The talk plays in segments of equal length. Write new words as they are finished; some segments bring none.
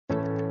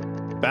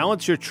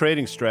Balance your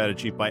trading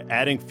strategy by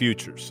adding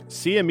futures.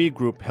 CME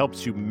Group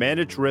helps you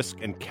manage risk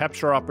and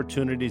capture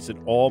opportunities in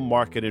all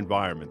market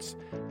environments.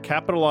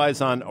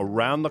 Capitalize on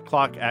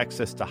around-the-clock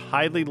access to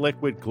highly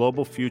liquid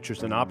global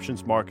futures and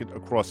options market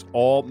across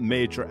all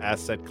major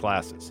asset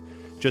classes.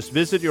 Just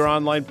visit your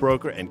online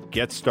broker and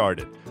get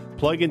started.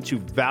 Plug into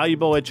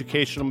valuable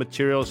educational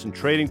materials and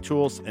trading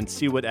tools and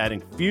see what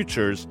adding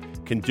futures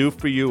can do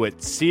for you at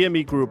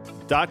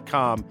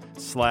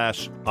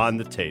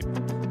cmegroup.com/on-the-tape.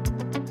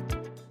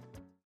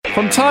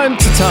 From time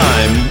to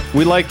time,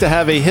 we like to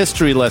have a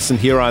history lesson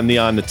here on the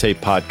On the Tape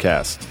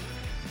podcast.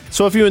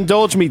 So if you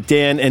indulge me,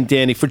 Dan and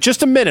Danny, for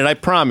just a minute, I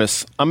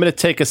promise, I'm going to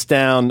take us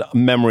down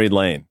memory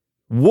lane.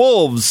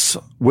 Wolves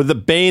were the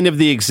bane of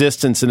the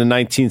existence in the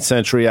 19th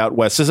century out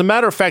west. As a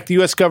matter of fact, the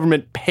U.S.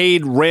 government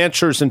paid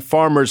ranchers and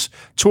farmers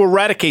to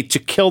eradicate, to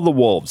kill the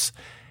wolves.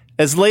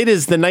 As late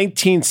as the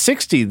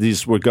 1960s,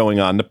 these were going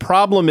on. The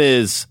problem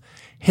is,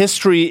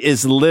 history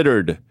is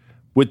littered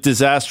with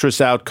disastrous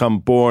outcome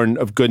born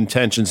of good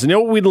intentions. And you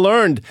know what we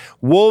learned?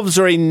 Wolves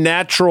are a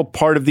natural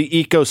part of the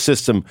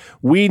ecosystem.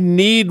 We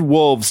need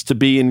wolves to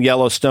be in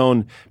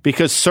Yellowstone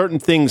because certain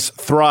things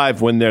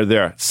thrive when they're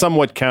there.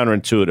 Somewhat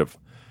counterintuitive.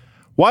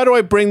 Why do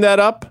I bring that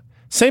up?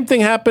 Same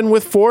thing happened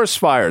with forest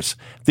fires.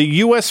 The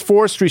U.S.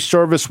 Forestry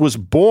Service was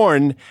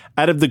born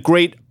out of the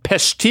great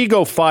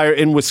Peshtigo fire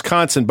in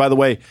Wisconsin. By the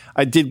way,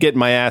 I did get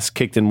my ass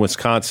kicked in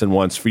Wisconsin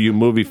once, for you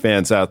movie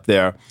fans out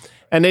there.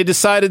 And they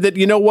decided that,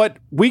 you know what,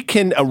 we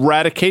can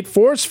eradicate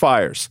forest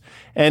fires.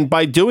 And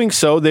by doing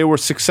so, they were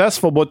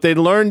successful. What they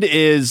learned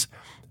is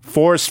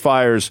forest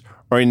fires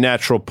are a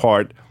natural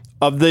part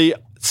of the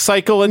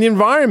cycle and the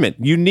environment.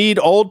 You need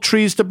old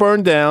trees to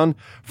burn down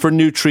for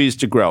new trees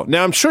to grow.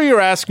 Now, I'm sure you're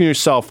asking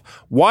yourself,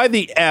 why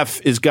the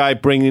F is Guy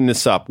bringing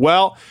this up?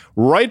 Well,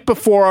 right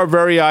before our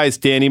very eyes,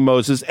 Danny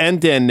Moses and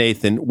Dan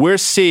Nathan, we're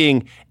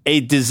seeing a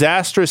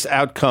disastrous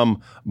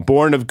outcome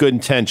born of good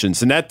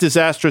intentions. And that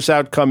disastrous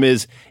outcome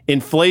is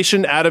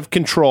inflation out of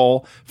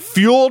control,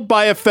 fueled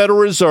by a Federal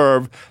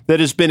Reserve that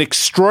has been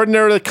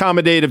extraordinarily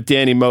accommodative,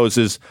 Danny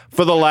Moses,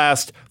 for the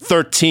last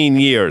 13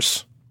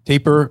 years.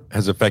 Taper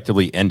has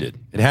effectively ended.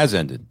 It has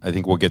ended. I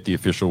think we'll get the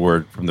official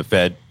word from the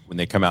Fed when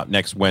they come out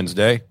next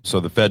Wednesday.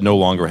 So the Fed no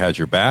longer has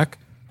your back.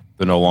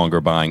 They're no longer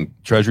buying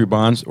Treasury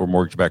bonds or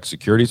mortgage-backed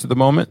securities at the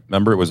moment.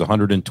 Remember, it was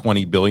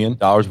 $120 billion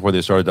before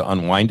they started to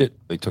unwind it.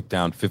 They took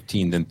down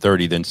 15, then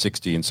 30, then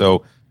 60. And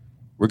so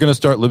we're going to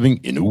start living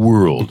in a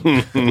world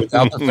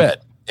without the Fed.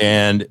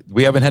 And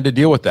we haven't had to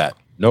deal with that.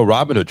 No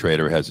Robinhood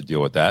trader has to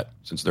deal with that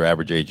since their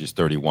average age is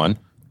 31.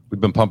 We've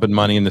been pumping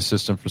money in the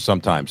system for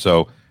some time.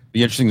 So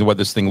be interesting to what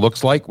this thing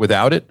looks like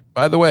without it.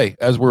 By the way,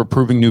 as we're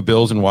approving new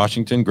bills in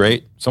Washington,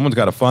 great. Someone's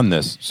got to fund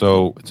this.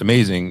 So it's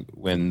amazing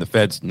when the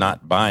Fed's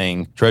not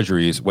buying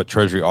treasuries, what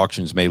treasury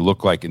auctions may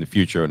look like in the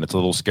future. And it's a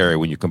little scary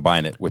when you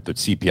combine it with the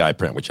CPI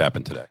print, which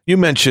happened today. You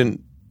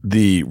mentioned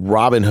the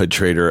Robinhood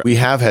trader. We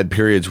have had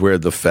periods where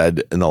the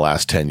Fed in the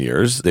last 10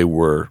 years, they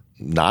were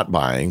not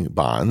buying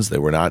bonds. They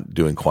were not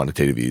doing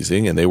quantitative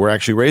easing, and they were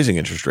actually raising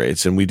interest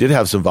rates. And we did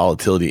have some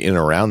volatility in and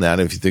around that.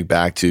 And if you think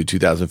back to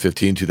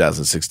 2015,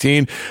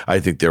 2016,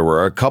 I think there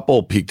were a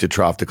couple peak to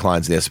trough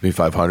declines in the S&P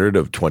 500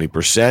 of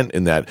 20%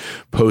 in that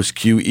post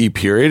QE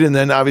period. And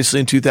then obviously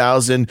in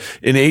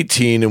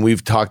 2018, and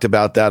we've talked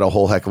about that a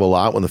whole heck of a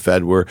lot when the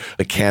Fed were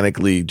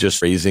mechanically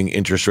just raising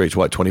interest rates,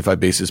 25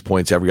 basis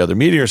points every other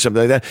meeting or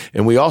something like that.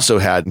 And we also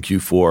had in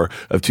Q4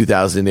 of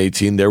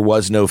 2018, there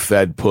was no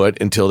Fed put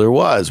until there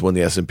was, when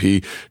the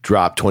S&P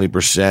dropped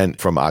 20%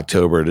 from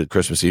October to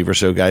Christmas Eve or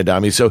so, Guy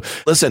Adami. So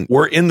listen,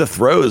 we're in the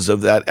throes of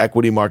that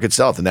equity market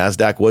sell. The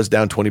NASDAQ was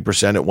down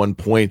 20% at one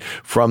point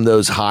from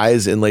those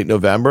highs in late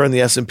November. And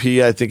the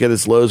S&P, I think at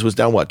its lows, was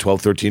down,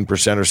 12,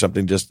 13% or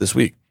something just this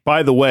week.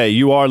 By the way,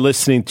 you are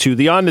listening to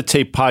the On the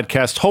Tape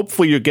podcast.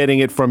 Hopefully you're getting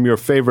it from your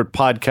favorite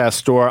podcast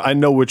store. I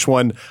know which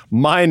one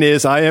mine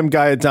is. I am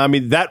Guy Adami.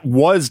 That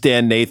was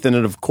Dan Nathan.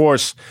 And of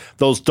course,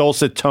 those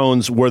dulcet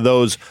tones were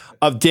those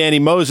of Danny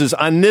Moses.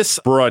 On this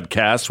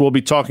broadcast, we'll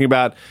be talking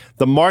about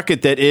the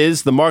market that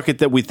is, the market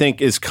that we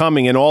think is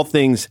coming, and all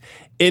things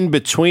in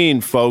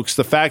between, folks.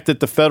 The fact that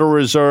the Federal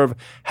Reserve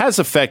has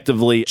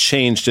effectively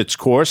changed its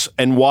course.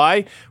 And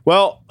why?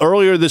 Well,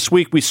 earlier this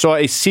week, we saw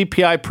a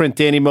CPI print,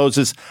 Danny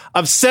Moses,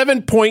 of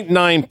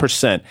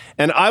 7.9%.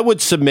 And I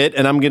would submit,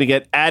 and I'm going to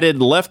get added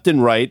left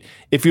and right,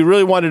 if you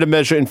really wanted to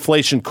measure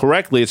inflation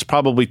correctly, it's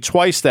probably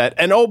twice that.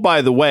 And oh,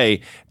 by the way,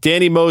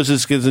 Danny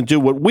Moses doesn't do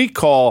what we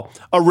call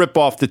a rip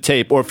off the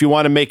tape, or if you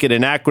want to make it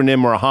an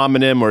acronym or a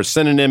homonym or a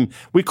synonym,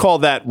 we call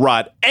that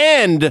rot.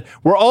 And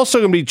we're also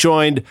going to be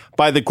joined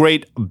by the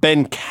great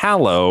Ben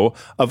Callow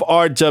of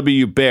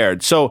R.W.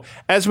 Baird. So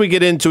as we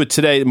get into it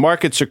today, the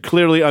markets are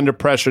clearly under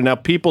pressure. Now,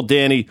 people,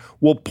 Danny,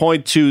 will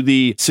point to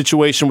the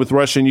situation with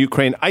Russia and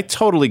Ukraine. I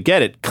totally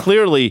get it.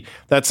 Clearly,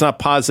 that's not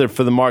positive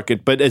for the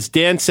market. But as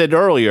Dan said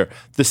earlier,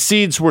 the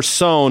seeds were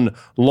sown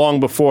long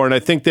before, and I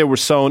think they were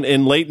sown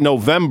in late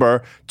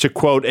November, to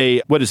quote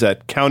a, what is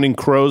that, Counting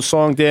Crows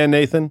song, Dan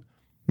Nathan?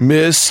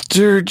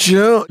 Mr.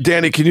 Joe.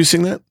 Danny, can you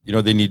sing that? You know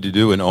what they need to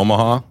do in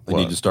Omaha? They What?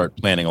 need to start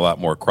planting a lot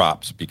more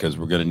crops because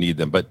we're going to need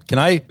them. But can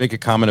I make a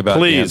comment about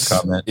Please.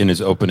 Dan's comment in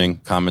his opening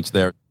comments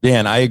there?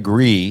 Dan, I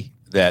agree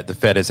that the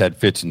Fed has had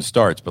fits and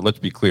starts, but let's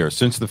be clear.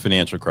 Since the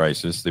financial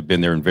crisis, they've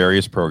been there in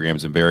various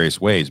programs in various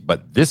ways.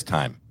 But this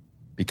time,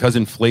 because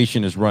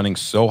inflation is running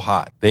so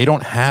hot, they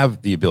don't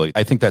have the ability.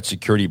 I think that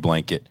security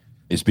blanket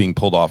is being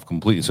pulled off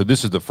completely. So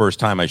this is the first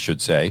time, I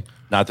should say,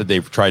 not that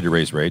they've tried to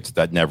raise rates.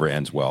 That never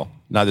ends well.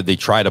 Not that they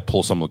try to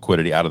pull some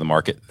liquidity out of the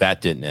market.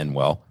 That didn't end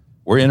well.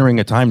 We're entering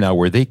a time now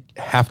where they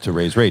have to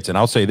raise rates. And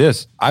I'll say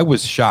this, I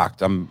was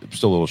shocked. I'm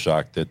still a little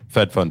shocked that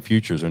Fed fund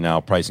futures are now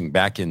pricing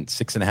back in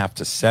 6.5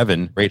 to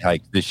 7 rate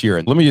hikes this year.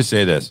 And let me just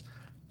say this,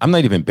 I'm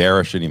not even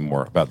bearish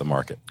anymore about the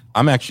market.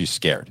 I'm actually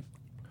scared.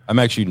 I'm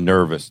actually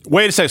nervous.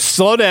 Wait a second.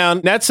 Slow down.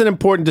 That's an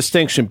important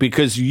distinction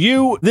because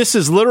this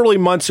is literally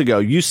months ago.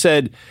 You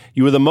said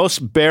you were the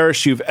most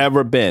bearish you've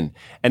ever been.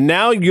 And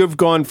now you've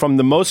gone from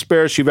the most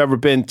bearish you've ever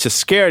been to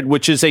scared,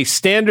 which is a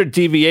standard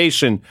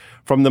deviation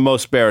from the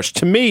most bearish.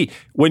 To me,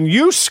 when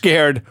you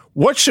scared,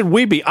 what should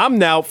we be? I'm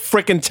now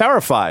freaking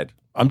terrified.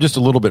 I'm just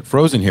a little bit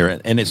frozen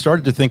here. And it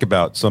started to think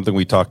about something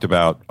we talked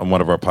about on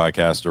one of our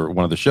podcasts or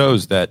one of the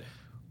shows that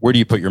where do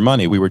you put your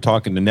money? We were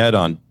talking to Ned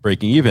on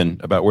Breaking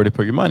Even about where to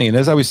put your money. And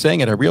as I was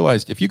saying it, I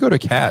realized if you go to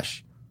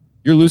cash,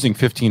 you're losing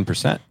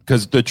 15%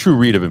 because the true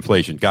read of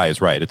inflation, Guy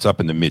is right. It's up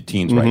in the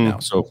mid-teens right now.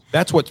 So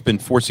that's what's been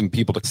forcing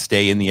people to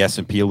stay in the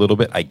S&P a little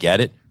bit. I get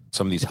it.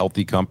 Some of these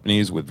healthy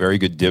companies with very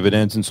good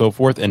dividends and so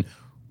forth. And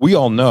we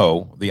all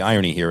know the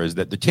irony here is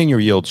that the 10-year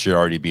yield should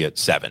already be at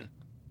 7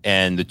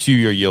 and the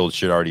 2-year yield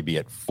should already be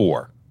at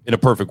 4. In a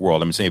perfect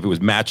world, I'm saying if it was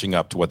matching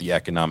up to what the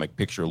economic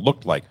picture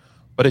looked like,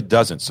 but it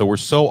doesn't. So we're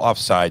so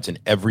offsides in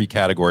every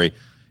category.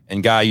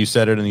 And Guy, you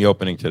said it in the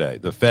opening today.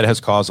 The Fed has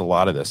caused a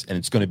lot of this, and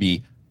it's going to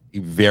be a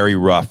very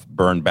rough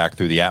burn back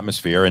through the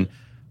atmosphere. And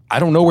I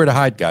don't know where to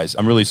hide, guys.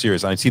 I'm really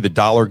serious. I see the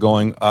dollar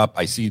going up.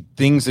 I see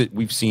things that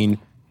we've seen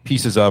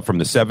pieces of from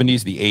the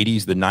 70s, the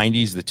 80s, the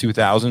 90s, the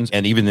 2000s,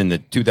 and even in the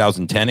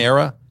 2010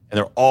 era. And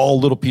they're all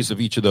little piece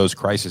of each of those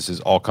crises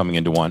all coming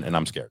into one, and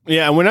I'm scared.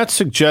 Yeah, and we're not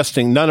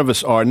suggesting, none of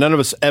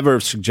us ever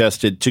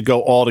suggested to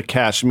go all to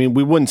cash. I mean,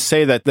 we wouldn't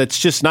say that. That's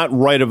just not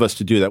right of us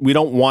to do that. We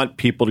don't want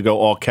people to go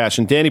all cash.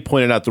 And Danny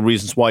pointed out the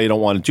reasons why you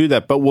don't want to do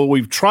that. But what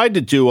we've tried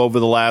to do over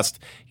the last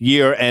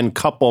year and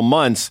couple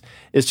months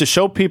is to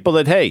show people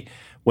that, hey,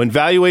 when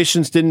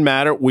valuations didn't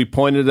matter, we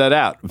pointed that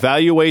out.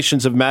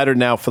 Valuations have mattered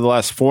now for the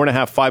last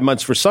 4.5, 5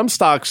 months, for some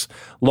stocks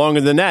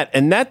longer than that.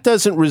 And that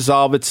doesn't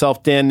resolve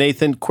itself, Dan,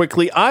 Nathan,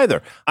 quickly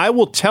either. I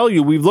will tell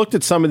you, we've looked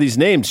at some of these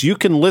names. You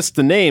can list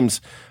the names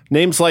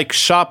like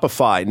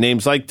Shopify,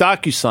 names like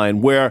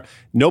DocuSign, where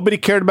nobody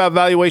cared about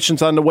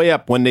valuations on the way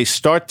up. When they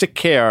start to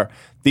care,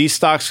 these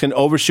stocks can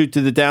overshoot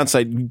to the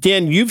downside.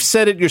 Dan, you've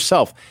said it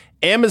yourself.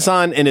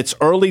 Amazon in its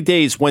early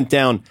days went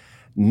down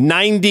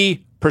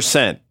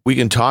 90%. We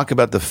can talk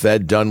about the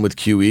Fed done with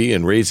QE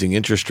and raising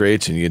interest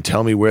rates, and you can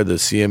tell me where the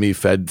CME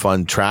Fed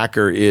Fund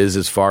tracker is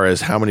as far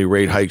as how many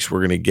rate hikes we're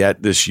going to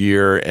get this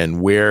year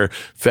and where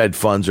Fed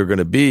funds are going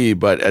to be.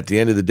 But at the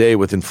end of the day,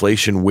 with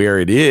inflation where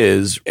it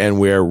is and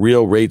where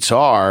real rates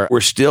are, we're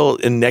still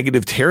in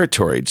negative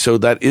territory. So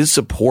that is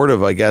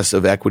supportive, I guess,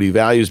 of equity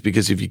values,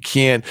 because if you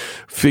can't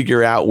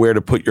figure out where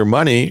to put your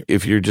money,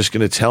 if you're just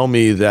going to tell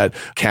me that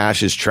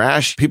cash is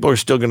trash, people are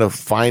still going to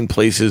find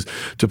places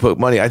to put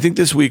money. I think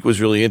this week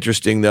was really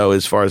interesting, though,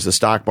 as far as the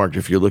stock market.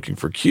 If you're looking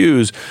for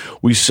cues,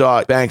 we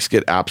saw banks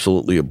get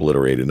absolutely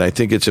obliterated. And I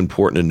think it's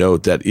important to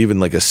note that even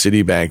like a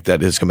Citibank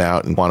that has come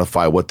out and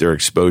quantify what their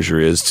exposure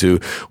is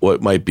to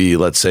what might be,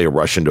 let's say, a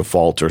Russian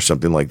default or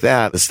something like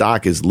that, the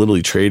stock is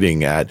literally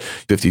trading at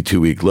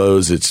 52-week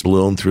lows. It's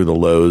blown through the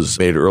lows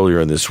made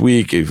earlier in this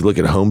week. If you look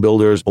at home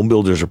builders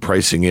are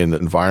pricing in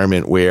an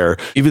environment where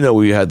even though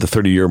we had the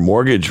 30-year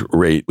mortgage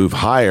rate move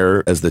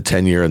higher as the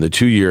 10-year and the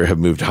 2-year have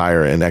moved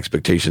higher and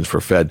expectations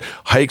for Fed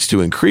hikes to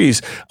increase,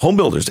 home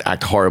builders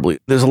act horribly.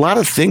 There's a lot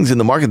of things in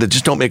the market that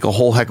just don't make a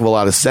whole heck of a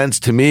lot of sense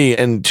to me.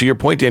 And to your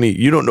point, Danny,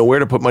 you don't know where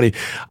to put money.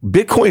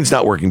 Bitcoin's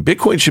not working.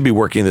 Bitcoin should be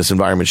working in this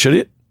environment, should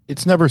it?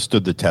 It's never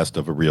stood the test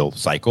of a real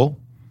cycle.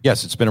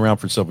 Yes, it's been around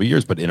for several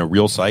years, but in a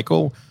real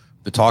cycle,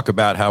 to talk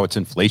about how it's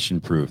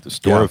inflation-proof, the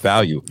store of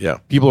value. Yeah.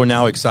 People are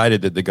now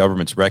excited that the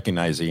government's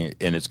recognizing it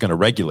and it's going to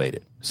regulate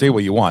it. Say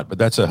what you want, but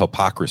that's a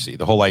hypocrisy.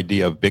 The whole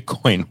idea of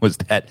Bitcoin was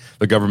that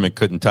the government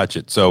couldn't touch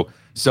it. So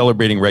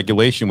celebrating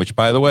regulation, which,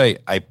 by the way,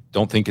 I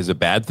don't think is a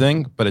bad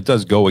thing, but it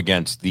does go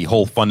against the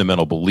whole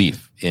fundamental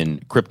belief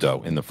in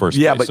crypto in the first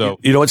place. Yeah, but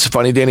you know what's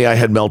funny, Danny? I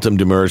had Meltem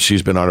Demers.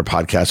 She's been on our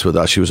podcast with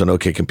us. She was on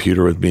OK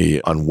Computer with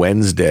me on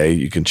Wednesday.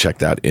 You can check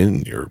that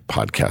in your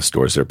podcast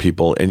stores. There are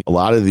people, and a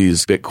lot of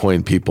these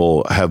Bitcoin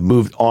people have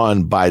moved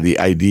on by the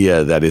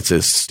idea that it's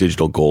this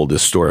digital gold,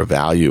 this store of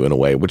value in a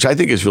way, which I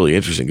think is really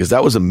interesting because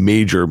that was a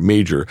major,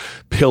 major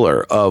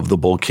pillar of the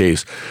bull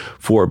case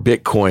for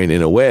Bitcoin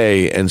in a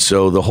way. And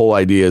so the whole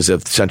idea is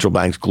if central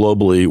banks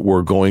globally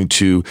were going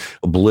to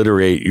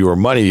obliterate your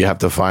money, you have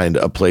to find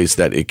a place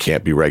that it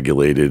can't be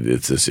regulated.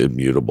 It's this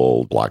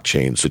immutable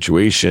blockchain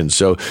situation.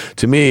 So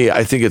to me,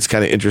 I think it's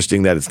kind of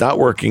interesting that it's not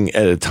working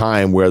at a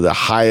time where the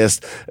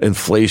highest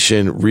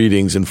inflation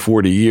readings in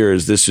 40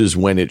 years, this is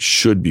when it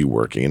should be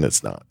working, and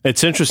it's not.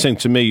 It's interesting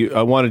to me.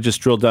 I want to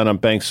just drill down on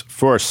banks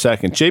for a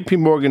second. JP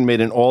Morgan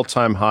made an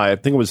all-time high, I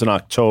think it was in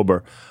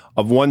October,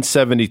 of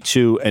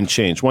 172 and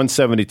change,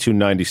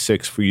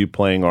 172.96 for you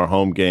playing our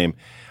home game.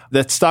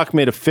 That stock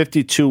made a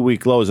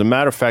 52-week low. As a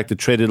matter of fact, it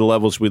traded at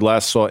levels we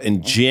last saw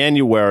in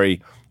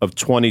January of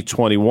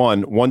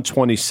 2021,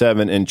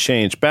 127 and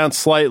change. Bounced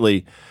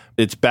slightly.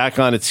 It's back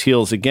on its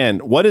heels again.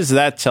 What is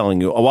that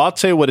telling you? Well, I'll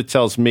tell you what it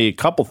tells me. A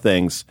couple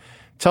things.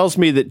 It tells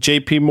me that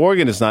JP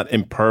Morgan is not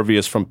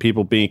impervious from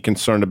people being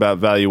concerned about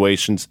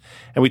valuations.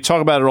 And we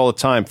talk about it all the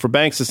time. For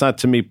banks, it's not,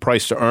 to me,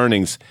 price to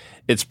earnings.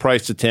 It's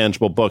price to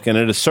tangible book. And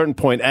at a certain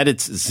point, at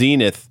its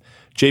zenith,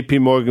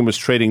 JP Morgan was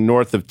trading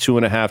north of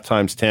 2.5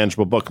 times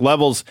tangible book,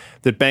 levels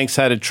that banks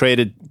hadn't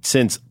traded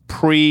since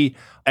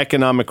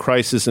pre-economic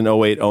crisis in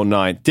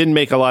 08-09. Didn't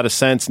make a lot of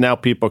sense. Now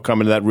people are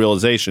coming to that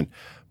realization.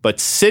 But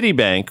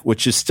Citibank,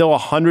 which is still a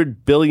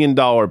 $100 billion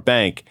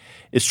bank,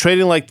 is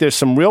trading like there's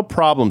some real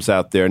problems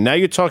out there. Now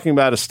you're talking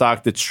about a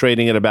stock that's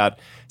trading at about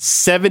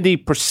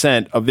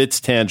 70% of its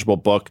tangible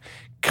book.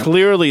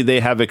 Clearly, they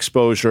have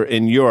exposure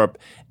in Europe,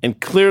 and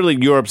clearly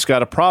Europe's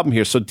got a problem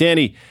here. So,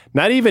 Danny,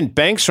 not even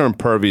banks are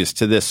impervious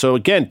to this. So,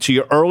 again, to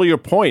your earlier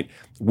point,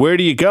 where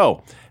do you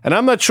go? And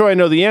I'm not sure I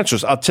know the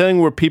answers. I'll tell you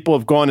where people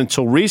have gone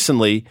until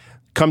recently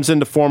comes in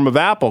the form of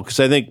Apple, because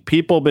I think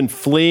people have been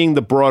fleeing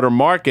the broader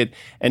market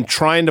and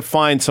trying to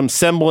find some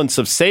semblance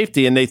of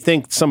safety, and they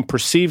think some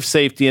perceived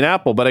safety in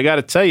Apple. But I got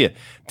to tell you,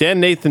 Dan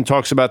Nathan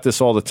talks about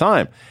this all the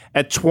time.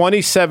 At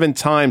 27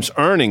 times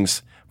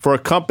earnings, for a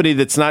company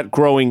that's not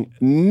growing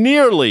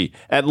nearly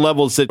at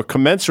levels that are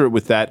commensurate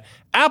with that,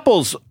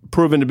 Apple's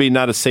proven to be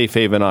not a safe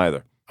haven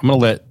either. I'm going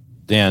to let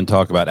Dan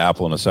talk about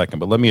Apple in a second,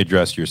 but let me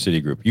address your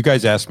Citigroup. You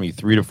guys asked me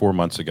 3 to 4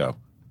 months ago,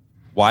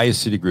 why is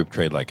Citigroup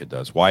trade like it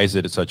does? Why is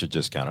it at such a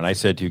discount? And I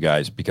said to you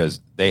guys,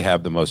 because they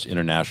have the most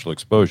international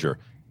exposure.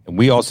 And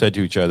we all said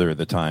to each other at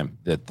the time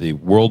that the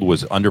world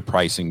was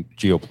underpricing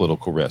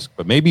geopolitical risk.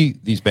 But maybe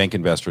these bank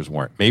investors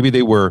weren't. Maybe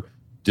they were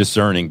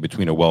discerning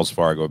between a Wells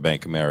Fargo, a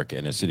Bank of America,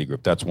 and a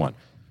Citigroup. That's one.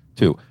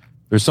 2,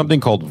 there's something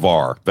called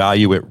VAR,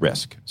 value at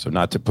risk. So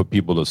not to put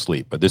people to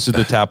sleep, but this is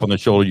the tap on the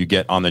shoulder you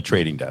get on the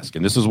trading desk.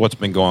 And this is what's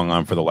been going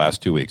on for the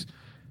last 2 weeks.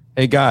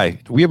 Hey, Guy,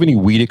 do we have any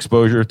wheat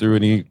exposure through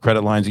any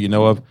credit lines that you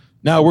know of?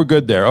 No, we're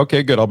good there.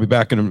 Okay, good. I'll be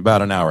back in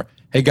about an hour.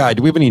 Hey, Guy,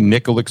 do we have any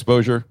nickel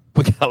exposure?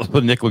 We got a little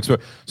nickel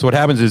exposure. So what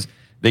happens is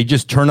they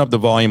just turn up the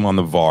volume on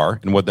the VAR,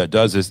 and what that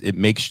does is it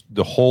makes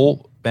the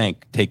whole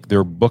bank take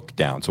their book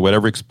down, so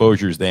whatever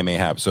exposures they may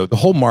have. So the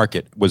whole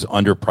market was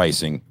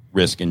underpricing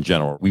risk in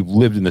general. We've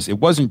lived in this. It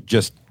wasn't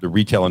just the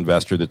retail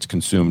investor that's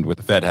consumed with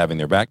the Fed having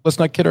their back. Let's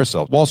not kid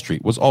ourselves. Wall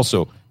Street was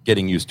also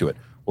getting used to it.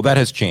 Well, that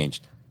has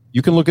changed.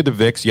 You can look at the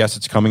VIX. Yes,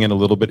 it's coming in a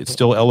little bit. It's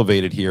still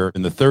elevated here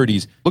in the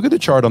 30s. Look at the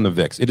chart on the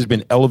VIX. It has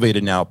been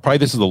elevated now. Probably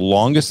this is the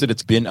longest that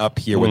it's been up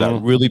here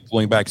without really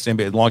pulling back. Same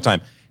a long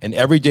time. And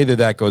every day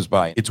that goes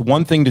by, it's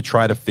one thing to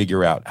try to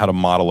figure out how to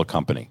model a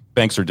company.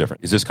 Banks are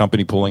different. Is this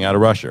company pulling out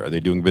of Russia? Are they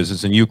doing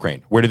business in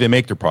Ukraine? Where do they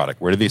make their product?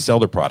 Where do they sell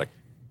their product?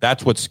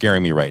 That's what's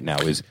scaring me right now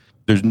is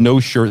there's no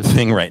sure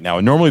thing right now.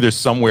 And normally there's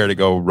somewhere to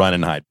go run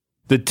and hide.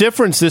 The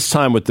difference this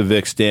time with the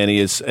VIX, Danny,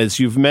 is, as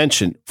you've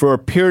mentioned, for a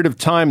period of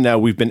time now,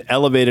 we've been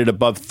elevated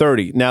above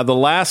 30. Now, the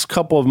last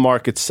couple of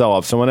market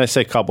sell-offs, and when I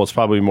say couple, it's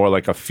probably more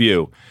like a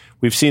few,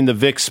 we've seen the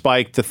VIX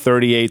spike to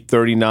 38,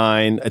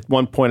 39. At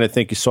one point, I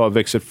think you saw a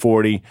VIX at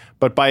 40.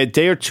 But by a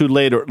day or two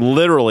later,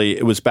 literally,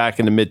 it was back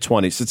in the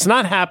mid-20s. It's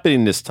not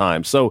happening this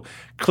time. So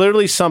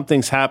clearly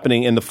something's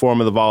happening in the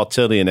form of the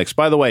volatility index.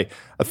 By the way,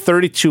 a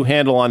 32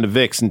 handle on the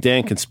VIX, and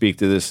Dan can speak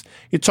to this,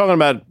 you're talking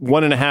about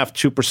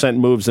 1.5%, 2%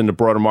 moves in the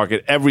broader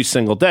market every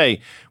single day,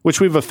 which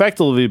we've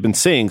effectively been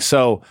seeing.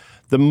 So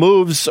the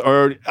moves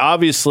are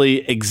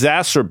obviously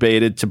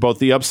exacerbated to both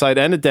the upside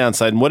and the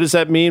downside. And what does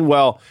that mean?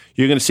 Well,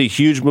 you're going to see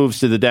huge moves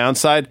to the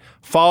downside,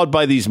 followed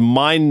by these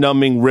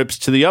mind-numbing rips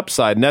to the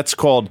upside. And that's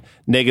called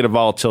negative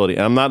volatility.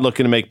 And I'm not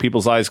looking to make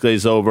people's eyes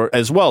glaze over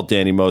as well,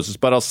 Danny Moses,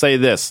 but I'll say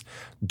this.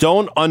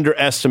 Don't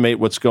underestimate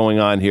what's going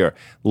on here.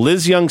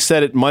 Liz Young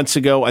said it months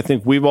ago. I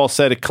think we've all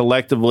said it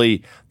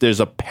collectively. There's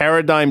a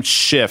paradigm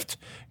shift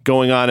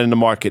going on in the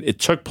market. It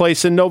took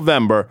place in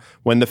November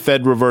when the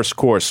Fed reversed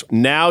course.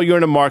 Now you're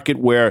in a market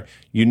where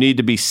you need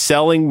to be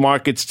selling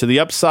markets to the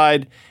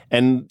upside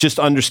and just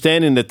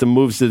understanding that the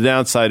moves to the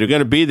downside are going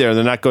to be there.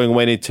 They're not going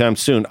away anytime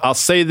soon. I'll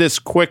say this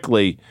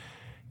quickly.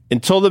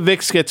 Until the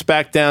VIX gets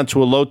back down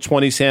to a low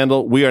 20s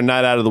handle, we are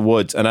not out of the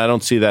woods, and I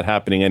don't see that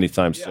happening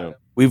anytime soon.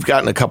 We've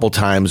gotten a couple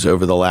times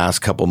over the last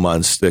couple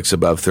months VIX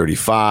above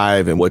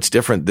 35. And what's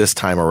different this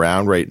time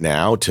around right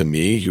now, to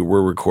me,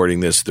 we're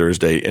recording this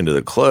Thursday into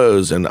the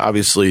close. And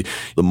obviously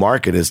the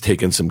market has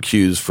taken some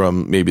cues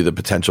from maybe the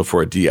potential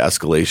for a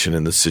de-escalation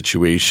in the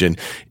situation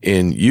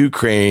in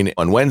Ukraine.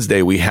 On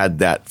Wednesday, we had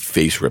that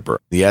face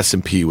ripper. The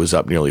S&P was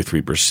up nearly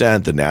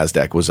 3%. The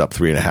NASDAQ was up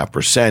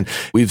 3.5%.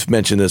 We've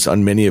mentioned this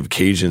on many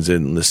occasions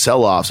in the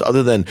sell-offs,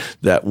 other than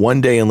that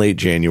one day in late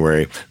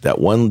January, that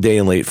one day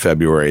in late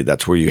February.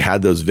 That's where you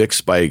had those VIX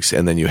spikes,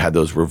 and then you had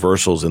those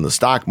reversals in the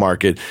stock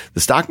market.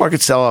 The stock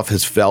market sell-off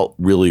has felt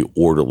really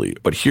orderly.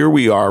 But here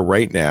we are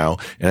right now,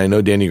 and I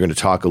know, Danny, you're going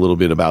to talk a little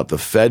bit about the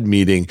Fed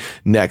meeting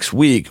next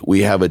week.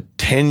 We have a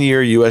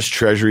 10-year U.S.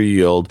 Treasury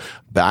yield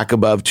back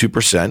above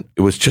 2%.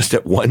 It was just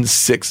at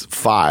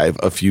 1.65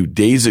 a few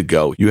days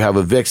ago. You have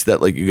a VIX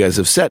that, like you guys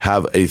have said,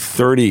 have a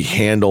 30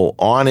 handle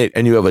on it,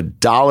 and you have a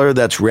dollar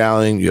that's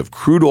rallying. You have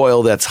crude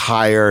oil that's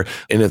higher.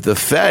 And if the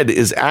Fed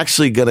is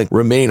actually going to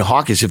remain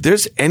hawkish, if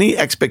there's any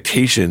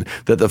expectation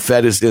that the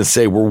Fed is going to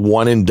say we're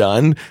one and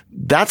done,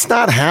 that's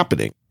not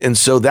happening. And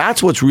so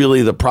that's what's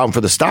really the problem for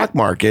the stock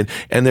market.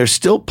 And there's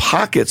still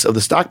pockets of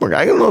the stock market.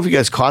 I don't know if you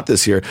guys caught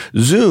this here.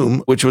 Zoom,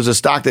 which was a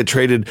stock that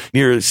traded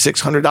near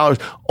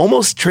 $600,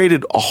 almost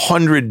traded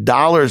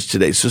 $100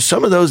 today. So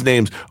some of those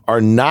names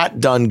are not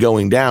done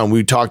going down.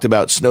 We talked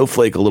about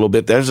Snowflake a little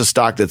bit. There's a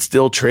stock that's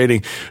still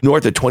trading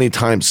north of 20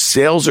 times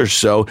sales or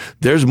so.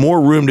 There's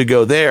more room to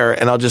go there.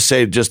 And I'll just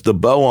say just the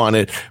bow on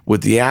it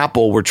with the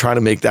Apple, we're trying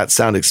to make that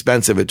sound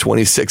expensive at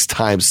 26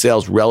 times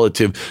sales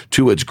relative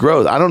to its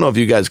growth. I don't know if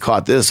you guys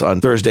caught this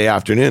on Thursday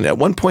afternoon. At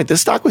one point,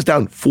 this stock was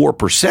down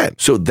 4%.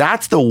 So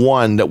that's the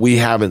one that we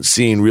haven't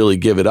seen really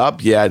give it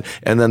up yet.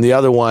 And then the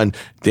other one,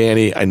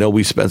 Danny, I know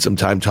we spent some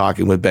time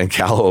talking with Ben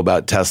Callow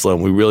about Tesla,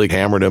 and we really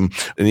hammered him,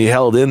 and he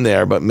held in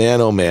there. But man,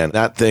 oh man,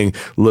 that thing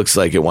looks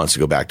like it wants to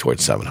go back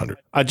towards 700.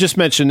 I just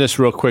mentioned this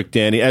real quick,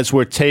 Danny. As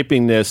we're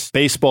taping this,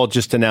 baseball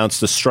just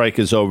announced the strike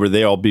is over.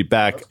 They'll be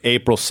back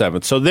April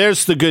 7th. So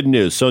there's the good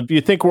news. So if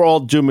you think we're all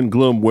doom and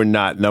gloom, we're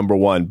not, number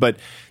one. But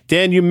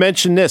Dan, you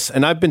mentioned this,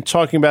 and I've been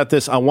talking about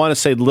this, I want to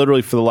say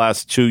literally for the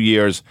last 2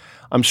 years.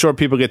 I'm sure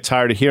people get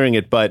tired of hearing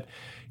it, but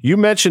you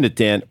mentioned it,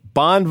 Dan.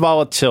 Bond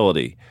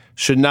volatility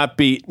should not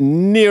be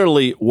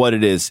nearly what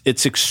it is.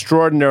 It's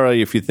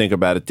extraordinary if you think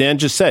about it. Dan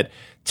just said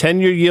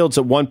 10-year yields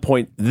at one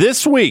point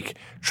this week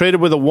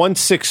traded with a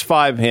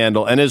 165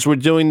 handle, and as we're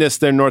doing this,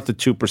 they're north of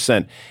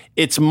 2%.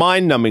 It's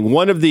mind-numbing.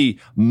 One of the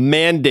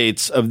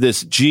mandates of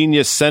this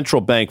genius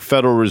central bank,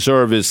 Federal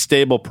Reserve, is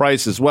stable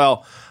prices.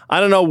 Well, I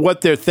don't know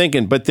what they're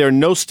thinking, but there are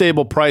no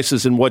stable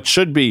prices in what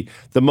should be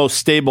the most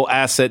stable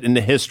asset in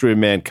the history of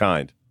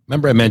mankind.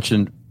 Remember I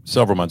mentioned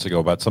several months ago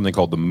about something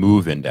called the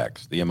MOVE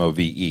Index, the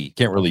MOVE.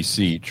 Can't really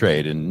see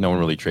trade, and no one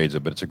really trades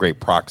it, but it's a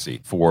great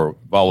proxy for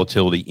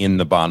volatility in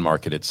the bond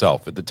market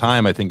itself. At the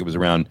time, I think it was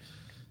around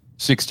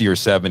 60 or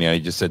 70. I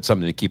just said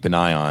something to keep an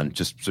eye on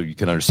just so you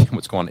can understand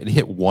what's going on. It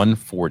hit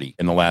 140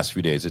 in the last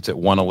few days. It's at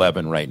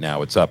 111 right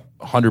now. It's up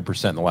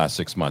 100% in the last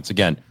 6 months.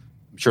 Again,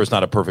 I'm sure it's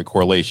not a perfect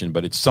correlation,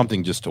 but it's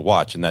something just to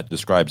watch, and that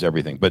describes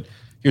everything. But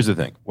here's the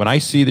thing. When I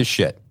see this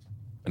shit,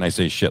 and I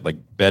say shit like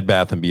Bed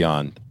Bath &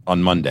 Beyond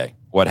on Monday,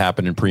 what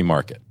happened in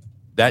pre-market,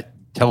 that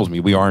tells me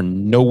we are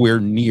nowhere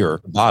near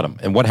the bottom.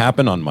 And what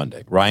happened on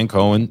Monday? Ryan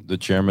Cohen, the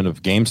chairman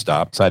of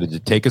GameStop, decided to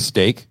take a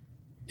stake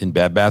in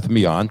Bed Bath &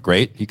 Beyond.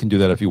 Great. He can do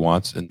that if he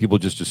wants. And people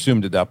just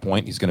assumed at that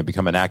point he's going to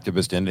become an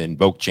activist and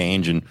invoke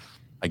change. And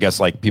I guess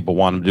like people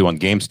want him to do on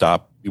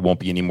GameStop, it won't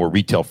be any more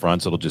retail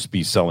fronts. It'll just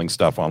be selling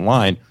stuff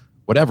online.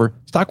 Whatever.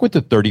 Stock went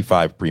to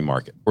 35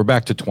 pre-market. We're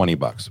back to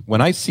 $20.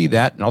 When I see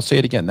that, and I'll say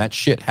it again, that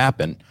shit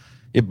happened,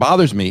 it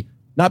bothers me,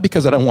 not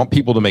because I don't want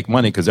people to make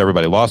money, because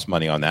everybody lost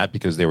money on that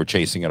because they were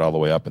chasing it all the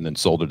way up and then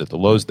sold it at the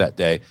lows that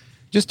day. It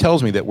just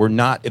tells me that we're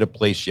not at a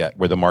place yet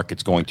where the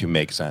market's going to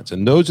make sense.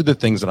 And those are the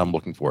things that I'm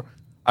looking for.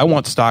 I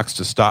want stocks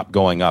to stop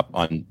going up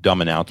on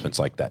dumb announcements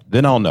like that.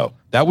 Then I'll know.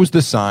 That was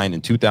the sign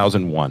in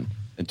 2001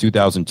 and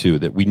 2002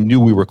 that we knew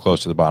we were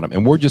close to the bottom,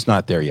 and we're just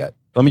not there yet.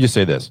 Let me just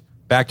say this.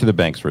 Back to the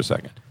banks for a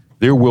second.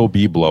 There will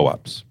be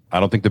blow-ups.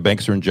 I don't think the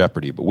banks are in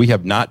jeopardy, but we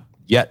have not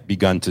yet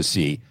begun to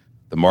see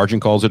the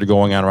margin calls that are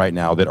going on right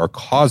now that are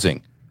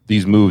causing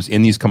these moves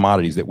in these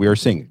commodities that we are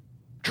seeing.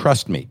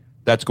 Trust me,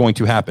 that's going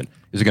to happen.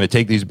 Is it going to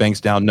take these banks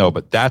down? No,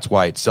 but that's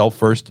why it's sell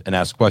first and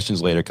ask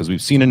questions later, because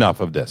we've seen enough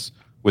of this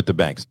with the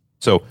banks.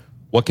 So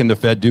what can the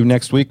Fed do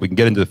next week? We can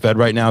get into the Fed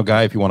right now,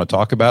 Guy, if you want to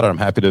talk about it. I'm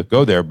happy to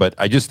go there, but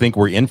I just think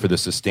we're in for the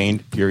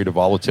sustained period of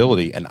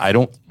volatility, and I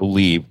don't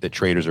believe that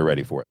traders are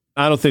ready for it.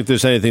 I don't think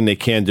there's anything they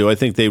can do. I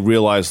think they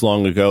realized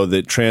long ago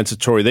that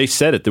transitory, they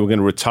said it, they were going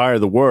to retire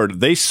the word.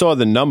 They saw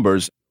the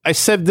numbers. I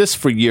said this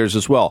for years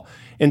as well.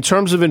 In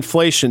terms of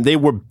inflation, they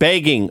were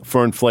begging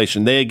for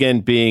inflation. They, again,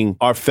 being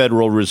our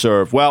Federal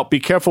Reserve. Well, be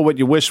careful what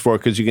you wish for,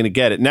 because you're going to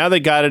get it. Now they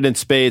got it in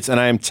spades, and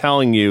I am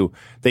telling you,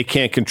 they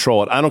can't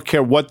control it. I don't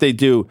care what they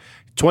do.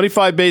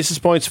 25 basis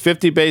points,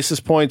 50 basis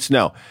points,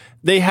 no.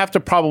 They have to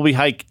probably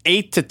hike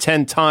 8 to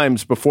 10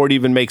 times before it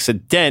even makes a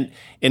dent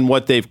in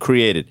what they've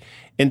created.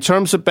 In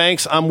terms of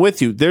banks, I'm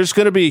with you. There's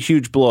going to be a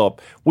huge blow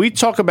up. We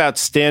talk about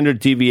standard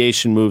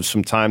deviation moves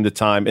from time to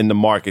time in the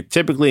market.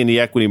 Typically in the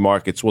equity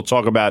markets, we'll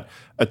talk about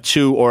a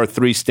 2 or a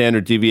 3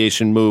 standard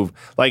deviation move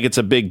like it's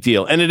a big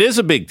deal. And it is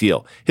a big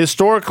deal.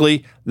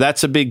 Historically,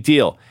 that's a big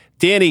deal.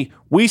 Danny,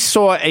 we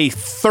saw a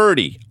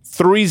 30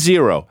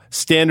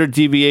 standard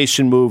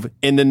deviation move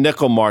in the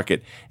nickel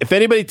market. If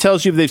anybody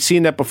tells you they've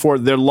seen that before,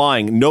 they're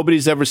lying.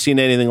 Nobody's ever seen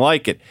anything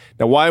like it.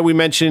 Now, why are we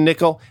mentioning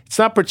nickel? It's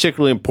not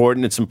particularly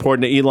important. It's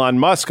important to Elon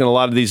Musk and a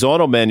lot of these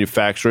auto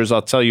manufacturers.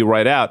 I'll tell you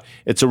right out,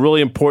 it's a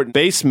really important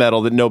base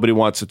metal that nobody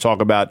wants to talk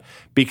about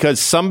because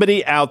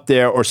somebody out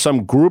there or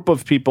some group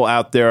of people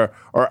out there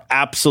are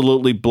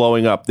absolutely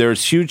blowing up.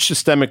 There's huge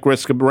systemic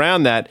risk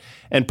around that,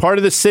 and part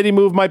of the city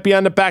move might be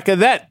on the back of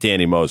that,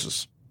 Danny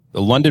Moses.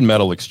 The London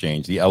Metal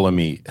Exchange, the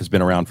LME, has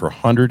been around for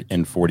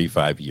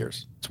 145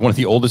 years. It's one of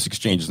the oldest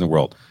exchanges in the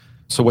world.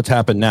 So what's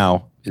happened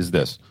now is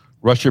this.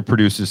 Russia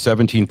produces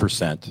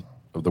 17%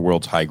 of the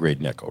world's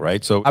high-grade nickel,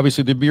 right? So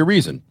obviously there'd be a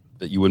reason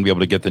that you wouldn't be able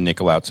to get the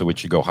nickel out, so it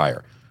should go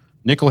higher.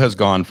 Nickel has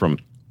gone from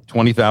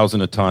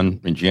 20,000 a ton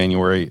in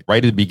January,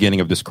 right at the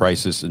beginning of this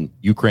crisis. In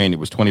Ukraine, it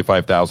was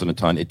 25,000 a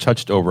ton. It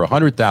touched over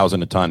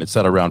 100,000 a ton. It's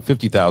at around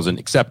 50,000,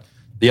 except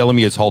the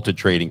LME has halted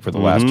trading for the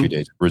last 2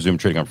 days, resumed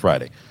trading on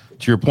Friday.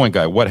 To your point,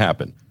 Guy, what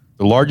happened?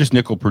 The largest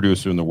nickel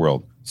producer in the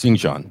world,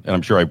 Tsingshan, and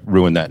I'm sure I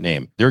ruined that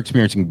name, they're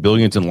experiencing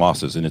billions in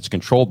losses, and it's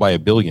controlled by a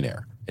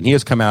billionaire. And he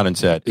has come out and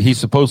said he's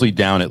supposedly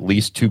down at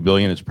least $2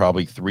 billion. It's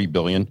probably $3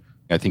 billion.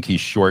 I think he's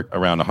short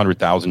around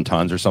 100,000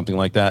 tons or something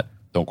like that.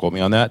 Don't quote me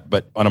on that.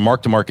 But on a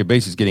mark-to-market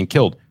basis, getting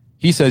killed.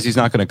 He says he's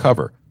not going to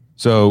cover.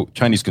 So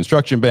Chinese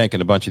Construction Bank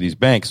and a bunch of these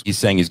banks he's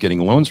saying he's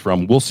getting loans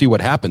from. We'll see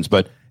what happens.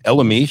 But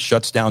LME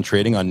shuts down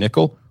trading on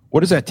nickel. What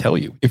does that tell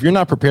you? If you're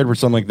not prepared for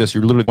something like this,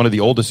 you're literally one of the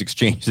oldest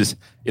exchanges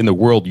in the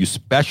world. You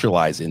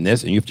specialize in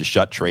this and you have to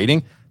shut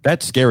trading.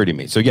 That's scary to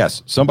me. So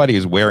yes, somebody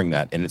is wearing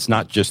that, and it's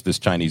not just this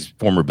Chinese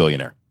former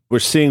billionaire. We're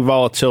seeing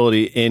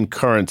volatility in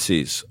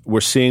currencies. We're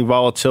seeing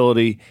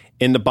volatility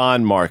in the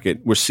bond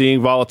market. We're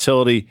seeing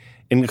volatility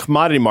in the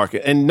commodity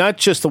market, and not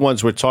just the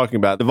ones we're talking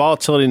about. The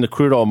volatility in the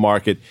crude oil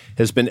market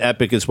has been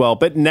epic as well,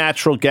 but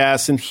natural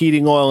gas and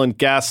heating oil and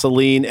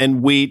gasoline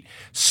and wheat,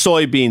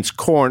 soybeans,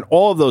 corn,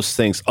 all of those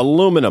things,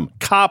 aluminum,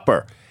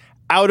 copper,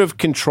 out of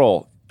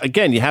control.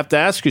 Again, you have to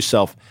ask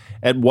yourself,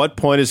 at what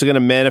point is it going to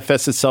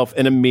manifest itself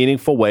in a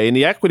meaningful way in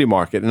the equity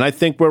market? And I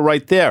think we're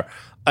right there,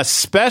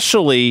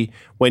 especially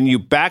when you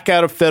back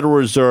out of Federal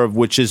Reserve,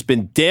 which has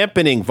been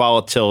dampening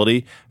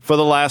volatility for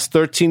the last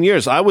 13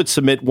 years. I would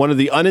submit one of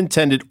the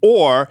unintended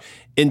or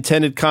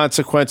intended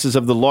consequences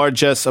of the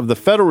largesse of the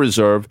Federal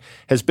Reserve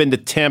has been to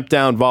tamp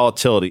down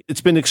volatility.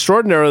 It's been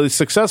extraordinarily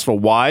successful.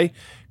 Why?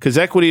 Because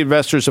equity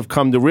investors have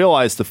come to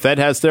realize the Fed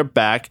has their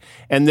back,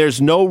 and there's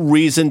no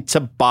reason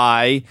to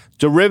buy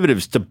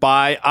derivatives, to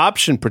buy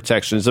option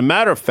protection. As a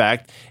matter of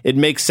fact, it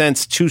makes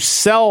sense to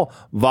sell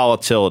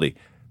volatility.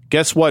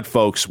 Guess what,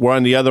 folks? We're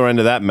on the other end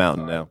of that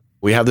mountain now.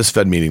 We have this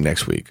Fed meeting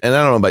next week. And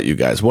I don't know about you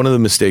guys. One of the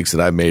mistakes that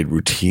I've made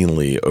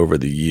routinely over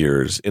the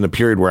years in a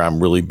period where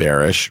I'm really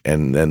bearish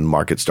and then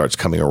market starts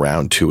coming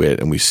around to it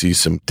and we see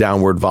some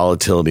downward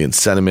volatility and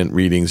sentiment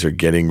readings are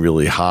getting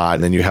really hot.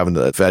 And then you're having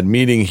the Fed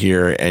meeting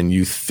here and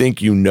you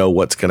think you know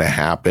what's going to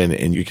happen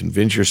and you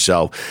convince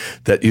yourself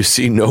that you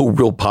see no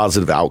real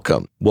positive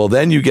outcome. Well,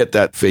 then you get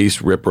that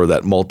face ripper,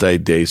 that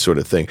multi-day sort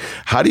of thing.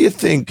 How do you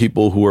think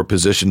people who are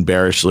positioned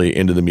bearishly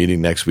into the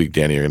meeting next week,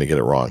 Danny, are going to get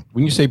it wrong?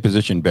 When you say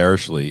positioned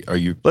bearishly,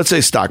 let's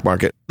say stock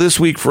market. This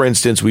week, for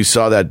instance, we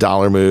saw that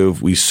dollar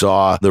move, we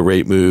saw the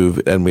rate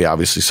move, and we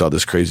obviously saw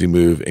this crazy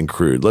move in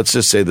crude. Let's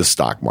just say the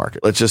stock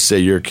market. Let's just say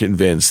you're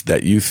convinced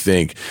that you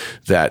think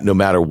that no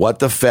matter what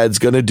the Fed's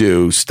going to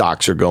do,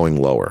 stocks are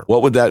going lower.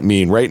 What would that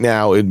mean? Right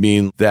now, it'd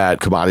mean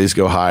that commodities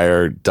go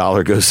higher,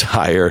 dollar goes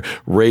higher,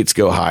 rates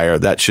go higher.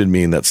 That should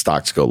mean that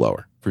stocks go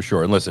lower. For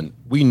sure. And listen,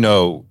 we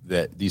know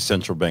that these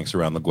central banks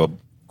around the globe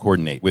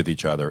coordinate with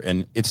each other.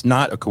 And it's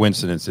not a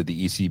coincidence that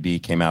the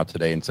ECB came out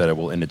today and said it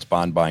will end its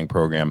bond buying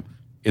program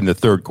in the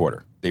third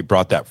quarter. They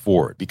brought that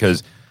forward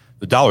because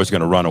the dollar is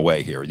going to run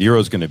away here. The euro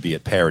is going to be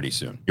at parity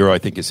soon. Euro, I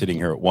think, is sitting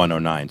here at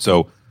 109.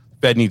 So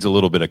Fed needs a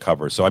little bit of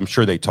cover. So I'm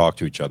sure they talk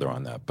to each other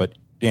on that. But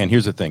Dan,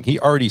 here's the thing. He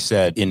already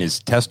said in his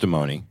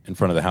testimony in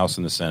front of the House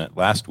and the Senate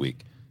last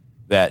week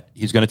that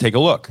he's going to take a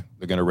look.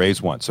 They're going to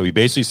raise one. So he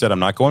basically said, I'm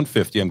not going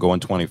 50, I'm going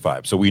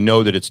 25. So we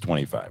know that it's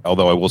 25.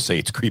 Although I will say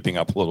it's creeping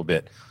up a little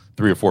bit.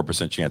 3 or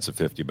 4% chance of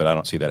 50, but I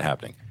don't see that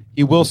happening.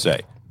 He will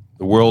say,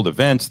 the world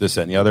events, this,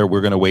 that, and the other,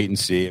 we're going to wait and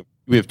see.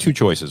 We have two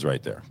choices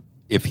right there.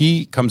 If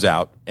he comes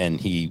out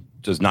and he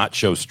does not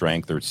show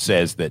strength or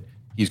says that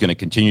he's going to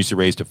continue to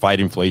raise to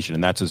fight inflation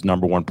and that's his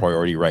number one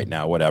priority right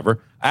now,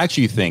 whatever, I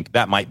actually think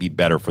that might be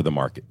better for the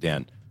market,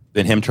 Dan,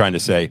 than him trying to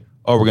say,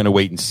 oh, we're going to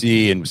wait and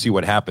see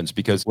what happens.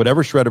 Because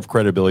whatever shred of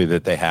credibility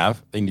that they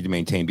have, they need to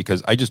maintain.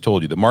 Because I just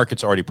told you, the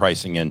market's already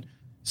pricing in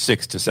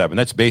 6 to 7.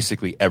 That's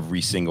basically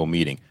every single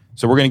meeting.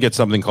 So we're going to get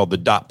something called the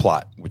dot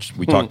plot, which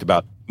we talked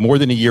about more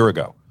than a year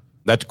ago.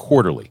 That's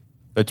quarterly.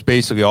 That's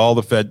basically all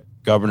the Fed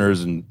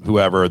governors and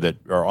whoever that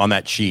are on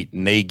that sheet,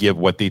 and they give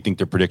what they think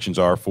their predictions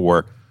are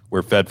for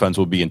where Fed funds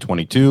will be in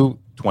 22,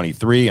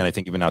 23, and I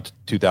think even out to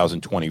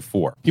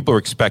 2024. People are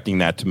expecting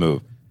that to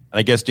move. And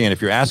I guess, Dan, if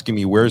you're asking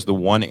me where's the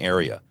one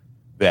area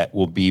that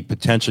will be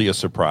potentially a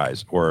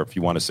surprise, or if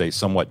you want to say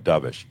somewhat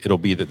dovish, it'll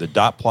be that the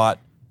dot plot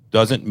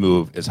doesn't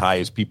move as high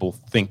as people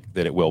think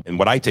that it will. And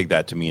what I take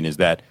that to mean is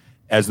that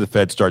as the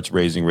Fed starts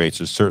raising rates,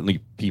 there's certainly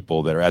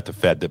people that are at the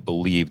Fed that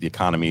believe the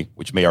economy,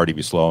 which may already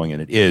be slowing,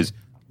 and it is,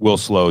 will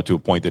slow to a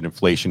point that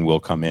inflation will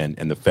come in,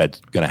 and the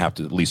Fed's going to have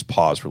to at least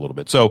pause for a little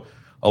bit. So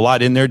a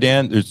lot in there,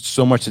 Dan. There's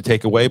so much to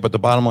take away, but the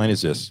bottom line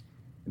is this.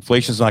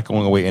 Inflation is not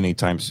going away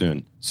anytime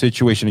soon.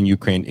 Situation in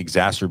Ukraine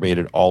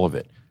exacerbated all of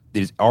it.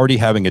 It is already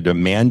having a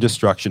demand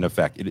destruction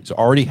effect. It is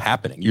already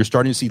happening. You're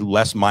starting to see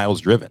less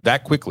miles driven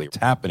that quickly. It's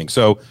happening.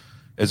 So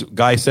as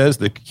Guy says,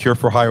 the cure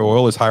for higher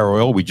oil is higher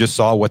oil. We just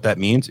saw what that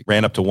means. It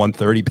ran up to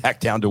 130, back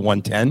down to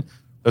 110.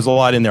 There's a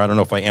lot in there. I don't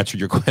know if I answered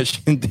your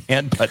question,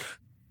 Dan, but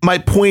my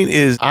point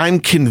is, I'm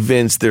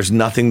convinced there's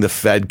nothing the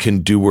Fed can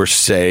do or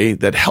say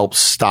that helps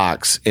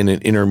stocks in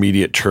an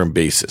intermediate term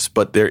basis.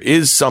 But there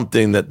is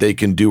something that they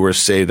can do or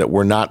say that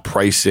we're not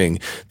pricing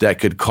that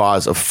could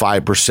cause a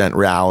 5%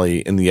 rally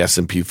in the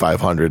S&P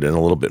 500 and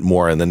a little bit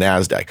more in the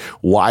NASDAQ.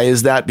 Why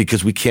is that?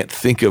 Because we can't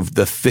think of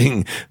the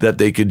thing that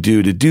they could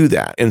do to do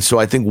that. And so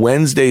I think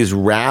Wednesday's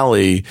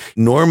rally,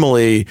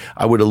 normally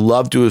I would have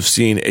loved to have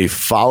seen a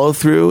follow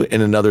through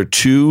and another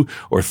 2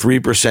 or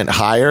 3%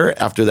 higher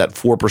after that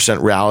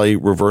 4% rally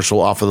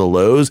reversal off of the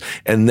lows,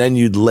 and then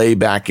you'd lay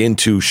back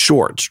into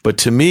shorts. But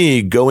to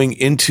me, going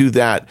into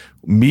that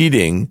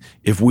meeting,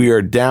 if we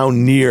are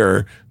down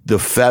near the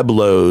Feb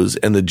lows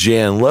and the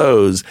Jan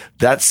lows,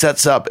 that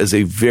sets up as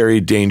a very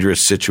dangerous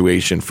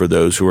situation for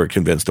those who are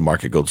convinced the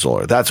market goes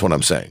lower. That's what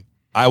I'm saying.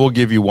 I will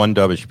give you one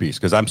dovish piece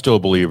because I'm still a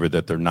believer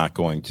that they're not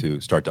going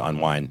to start to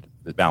unwind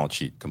the balance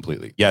sheet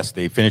completely. Yes,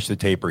 they finished the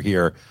taper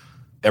here.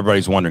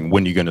 Everybody's wondering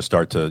when you're going to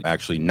start to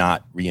actually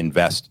not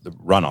reinvest the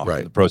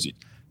runoff, the proceeds.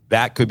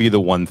 That could be the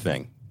one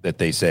thing that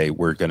they say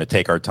we're going to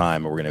take our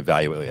time and we're going to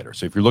evaluate later.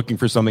 So if you're looking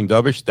for something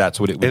dovish, that's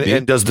what it would be.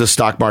 And does the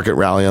stock market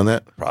rally on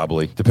that?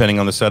 Probably, depending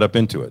on the setup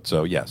into it.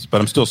 So yes, but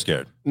I'm still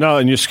scared. No,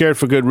 and you're scared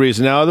for good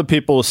reason. Now other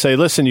people will say,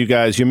 listen, you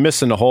guys, you're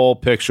missing the whole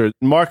picture.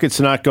 Markets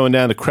are not going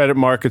down. The credit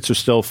markets are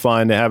still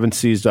fine. They haven't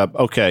seized up.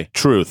 Okay,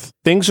 truth.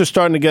 Things are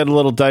starting to get a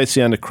little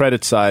dicey on the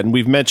credit side. And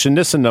we've mentioned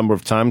this a number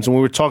of times. And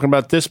we were talking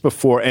about this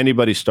before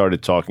anybody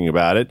started talking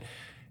about it.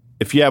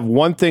 If you have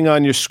one thing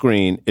on your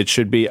screen, it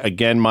should be,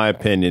 again, my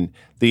opinion,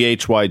 the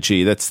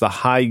HYG. That's the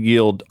high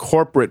yield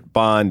corporate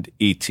bond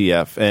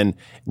ETF, and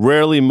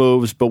rarely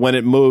moves, but when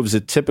it moves,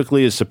 it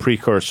typically is the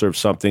precursor of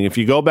something. If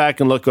you go back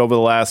and look over the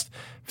last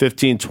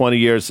 15, 20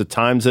 years, the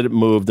times that it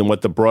moved and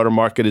what the broader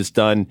market has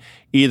done,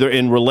 either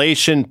in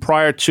relation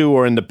prior to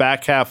or in the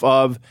back half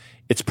of,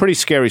 it's pretty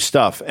scary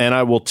stuff. And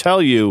I will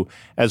tell you,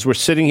 as we're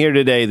sitting here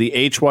today, the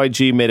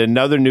HYG made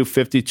another new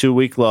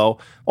 52-week low,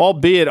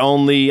 albeit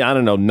only,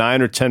 9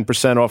 or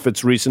 10% off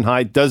its recent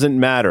high. Doesn't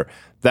matter.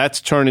 That's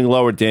turning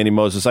lower, Danny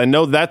Moses. I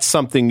know that's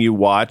something you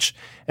watch.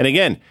 And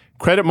again,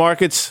 credit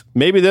markets,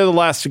 maybe they're the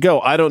last to go.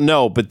 I don't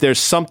know, but there's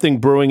something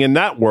brewing in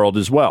that world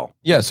as well.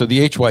 Yeah, so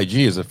the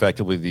HYG is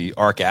effectively the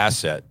ARK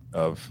asset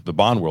of the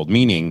bond world,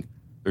 meaning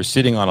they're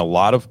sitting on a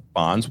lot of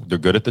bonds. They're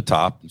good at the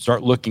top.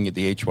 Start looking at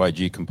the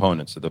HYG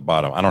components at the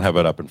bottom. I don't have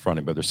it up in front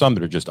of me, but there's some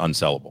that are just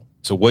unsellable.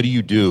 So what do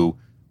you do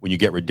when you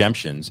get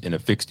redemptions in a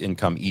fixed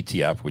income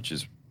ETF, which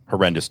is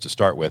horrendous to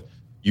start with?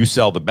 You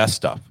sell the best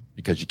stuff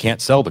because you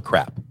can't sell the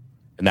crap.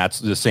 And that's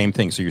the same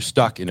thing. So you're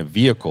stuck in a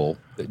vehicle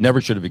that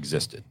never should have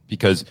existed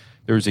because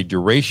there's a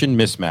duration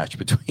mismatch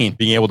between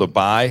being able to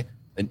buy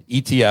an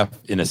ETF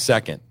in a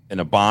second and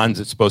a bond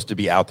that's supposed to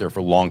be out there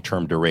for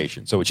long-term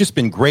duration. So it's just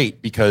been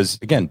great because,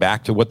 again,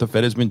 back to what the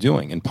Fed has been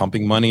doing and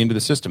pumping money into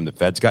the system. The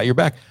Fed's got your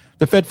back.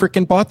 The Fed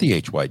freaking bought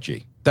the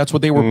HYG. That's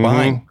what they were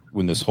buying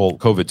when this whole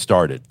COVID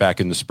started back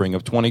in the spring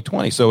of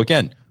 2020. So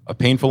again, a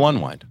painful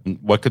unwind. And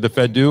what could the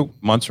Fed do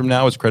months from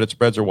now as credit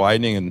spreads are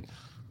widening and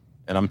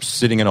I'm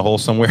sitting in a hole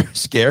somewhere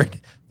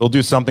scared? They'll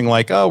do something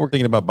like, we're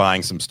thinking about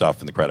buying some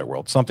stuff in the credit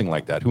world. Something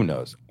like that. Who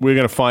knows? We're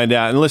going to find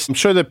out. And listen, I'm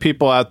sure there are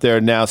people out there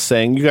now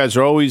saying, you guys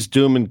are always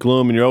doom and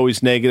gloom and you're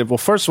always negative. Well,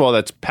 first of all,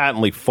 that's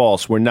patently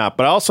false. We're not.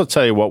 But I also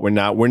tell you what we're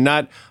not. We're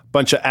not a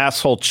bunch of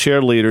asshole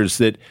cheerleaders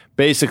that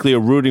basically are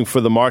rooting for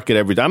the market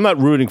every day. I'm not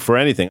rooting for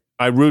anything.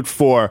 I root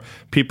for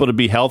people to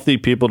be healthy,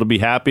 people to be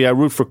happy. I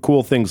root for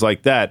cool things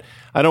like that.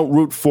 I don't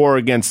root for or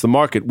against the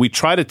market. We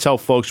try to tell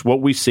folks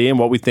what we see and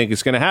what we think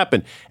is going to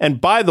happen.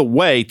 And by the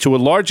way, to a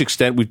large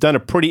extent, we've done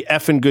a pretty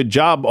effing good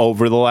job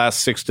over the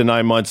last 6 to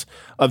 9 months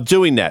of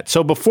doing that.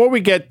 So before we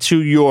get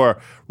to your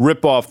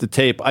rip off the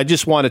tape, I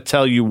just want to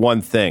tell you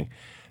one thing.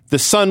 The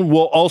sun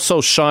will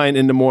also shine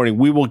in the morning.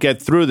 We will get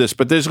through this,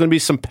 but there's going to be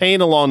some pain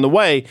along the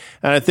way,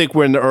 and I think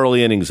we're in the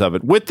early innings of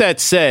it. With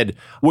that said,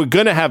 we're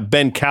going to have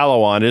Ben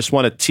Callow on. I just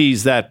want to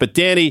tease that. But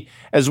Danny,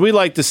 as we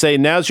like to say,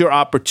 now's your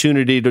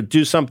opportunity to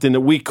do something that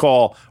we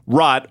call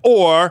rot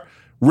or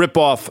rip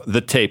off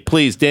the tape.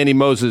 Please, Danny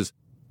Moses.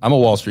 I'm a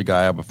Wall Street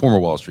guy. I'm a former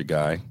Wall Street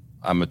guy.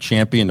 I'm a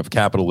champion of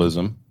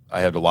capitalism.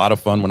 I had a lot of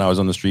fun when I was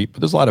on the street,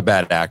 but there's a lot of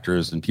bad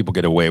actors and people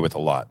get away with a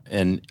lot.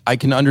 And I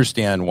can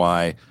understand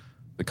why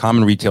the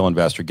common retail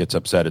investor gets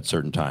upset at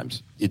certain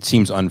times. It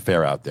seems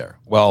unfair out there.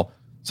 Well,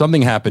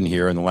 something happened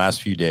here in the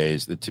last few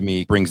days that to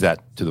me brings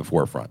that to the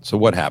forefront. So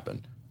what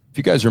happened? If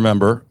you guys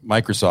remember,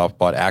 Microsoft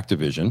bought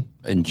Activision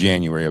in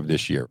January of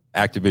this year.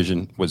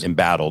 Activision was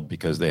embattled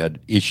because they had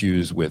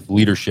issues with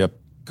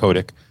leadership,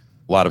 Kotick,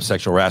 a lot of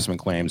sexual harassment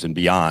claims and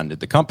beyond at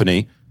the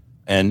company,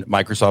 and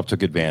Microsoft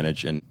took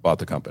advantage and bought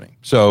the company.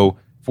 So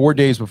 4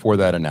 days before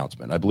that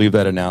announcement, I believe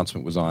that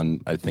announcement was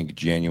on, I think,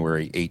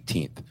 January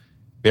 18th,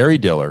 Barry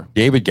Diller,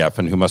 David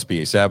Geffen, who must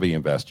be a savvy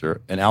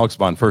investor, and Alex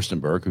von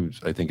Furstenberg, who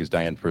I think is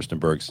Diane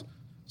Furstenberg's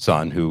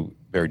son, who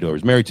Barry Diller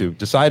is married to,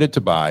 decided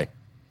to buy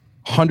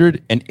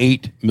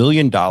 $108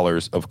 million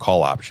of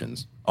call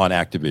options on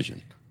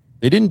Activision.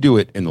 They didn't do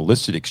it in the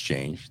listed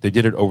exchange. They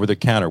did it over the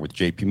counter with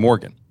JP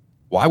Morgan.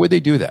 Why would they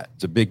do that?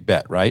 It's a big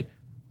bet, right?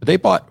 But they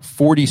bought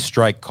 40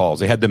 strike calls.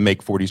 They had to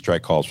make 40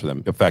 strike calls for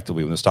them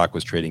effectively when the stock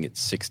was trading at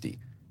 60.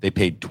 They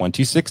paid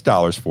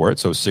 $26 for it,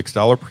 so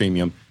 $6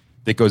 premium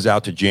that goes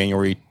out to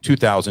January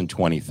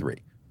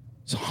 2023.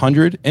 It's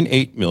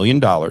 $108 million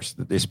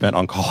that they spent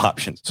on call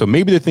options. So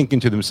maybe they're thinking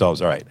to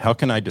themselves, all right, how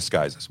can I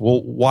disguise this?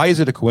 Well, why is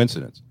it a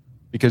coincidence?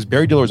 Because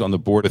Barry Diller is on the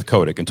board with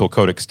Kotick until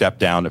Kotick stepped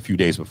down a few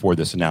days before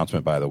this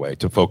announcement, by the way,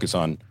 to focus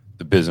on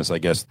the business, I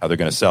guess, how they're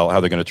going to sell, how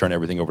they're going to turn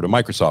everything over to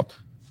Microsoft.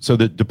 So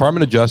the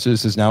Department of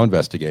Justice is now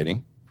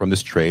investigating from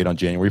this trade on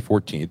January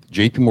 14th.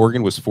 JP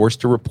Morgan was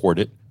forced to report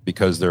it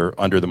because they're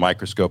under the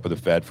microscope of the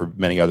Fed for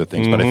many other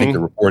things, but I think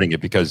they're reporting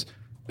it because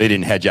they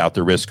didn't hedge out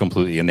the risk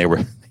completely and they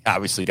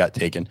obviously got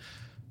taken.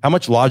 How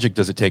much logic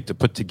does it take to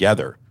put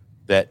together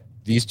that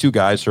these two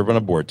guys serve on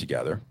a board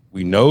together?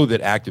 We know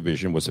that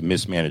Activision was a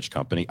mismanaged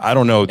company. I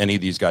don't know any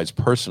of these guys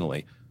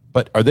personally,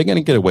 but are they going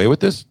to get away with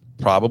this?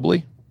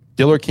 Probably.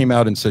 Diller came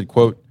out and said,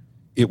 quote,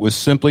 "It was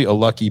simply a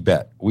lucky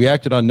bet. We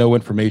acted on no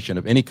information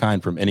of any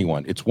kind from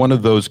anyone. It's one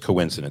of those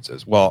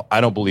coincidences." Well, I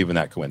don't believe in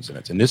that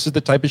coincidence. And this is the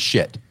type of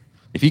shit.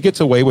 If he gets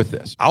away with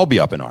this, I'll be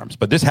up in arms.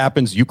 But this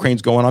happens.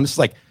 Ukraine's going on. This is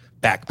like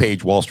back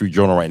page Wall Street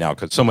Journal right now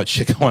because so much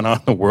shit going on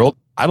in the world.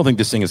 I don't think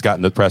this thing has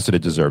gotten the press that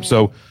it deserves.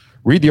 So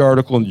read the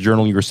article in the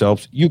journal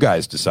yourselves. You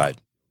guys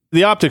decide.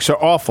 The optics are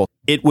awful.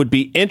 It would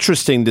be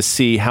interesting to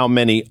see how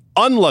many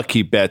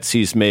unlucky bets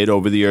he's made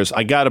over the years.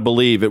 I got to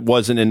believe it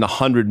wasn't in the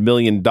 $100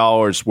 million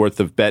worth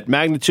of bet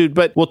magnitude,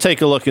 but we'll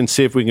take a look and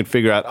see if we can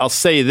figure out. I'll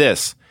say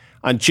this.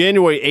 On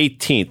January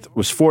 18th,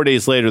 was 4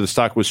 days later, the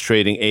stock was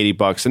trading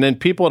 $80. And then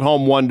people at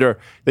home wonder,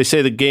 they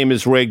say the game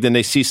is rigged and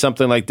they see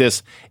something like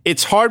this.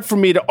 It's hard for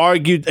me to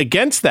argue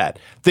against that.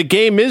 The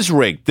game is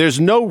rigged. There's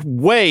no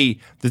way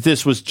that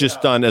this was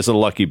just done as a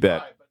lucky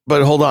bet.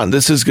 But hold on,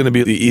 this is going to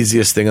be the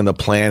easiest thing on the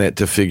planet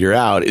to figure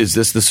out. Is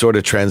this the sort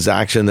of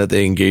transaction that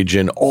they engage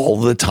in all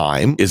the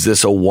time? Is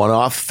this a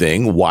one-off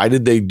thing? Why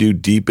did they do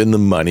deep in the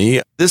money?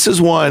 This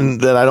is one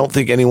that I don't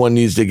think anyone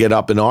needs to get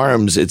up in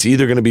arms. It's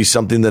either going to be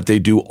something that they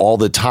do all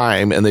the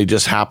time and they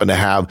just happen to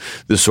have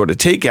this sort of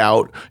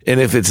takeout.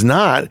 And if it's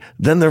not,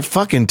 then they're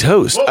fucking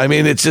toast. I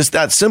mean, it's just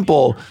that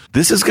simple.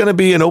 This is going to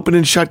be an open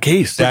and shut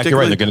case. Exactly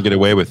right. They're going to get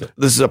away with it.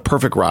 This is a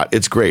perfect rot.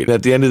 It's great.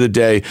 At the end of the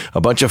day,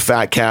 a bunch of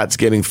fat cats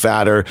getting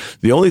fatter.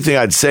 The only thing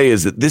I'd say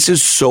is that this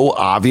is so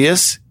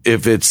obvious.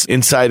 If it's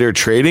insider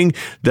trading,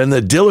 then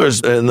the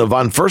Dillers and the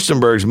von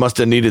Furstenbergs must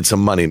have needed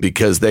some money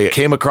because they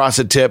came across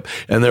a tip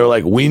and they're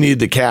like, we need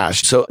the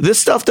cash. So this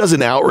stuff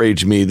doesn't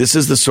outrage me. This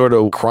is the sort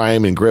of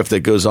crime and grift that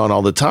goes on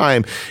all the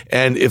time.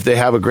 And if they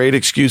have a great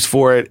excuse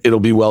for it, it'll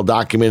be well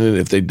documented.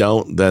 If they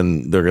don't,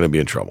 then they're going to be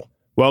in trouble.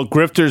 Well,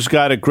 grifters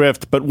got to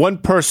grift, but one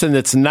person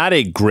that's not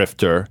a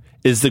grifter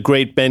is the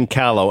great Ben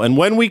Callow. And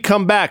when we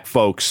come back,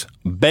 folks,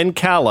 Ben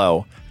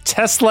Callow,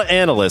 Tesla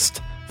analyst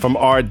from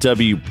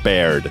R.W.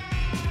 Baird.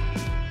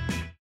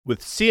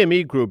 With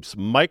CME Group's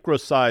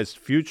micro-sized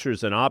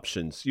futures and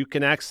options, you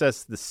can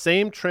access the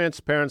same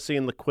transparency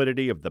and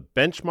liquidity of the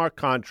benchmark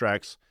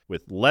contracts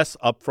with less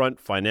upfront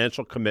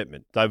financial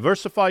commitment.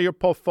 Diversify your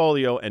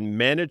portfolio and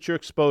manage your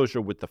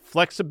exposure with the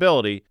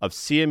flexibility of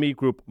CME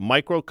Group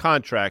micro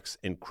contracts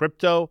in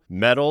crypto,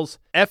 metals,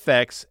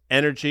 FX,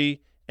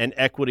 energy, and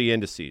equity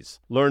indices.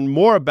 Learn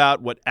more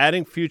about what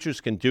adding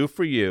futures can do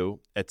for you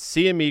at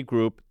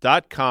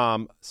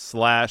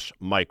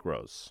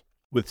cmegroup.com/micros.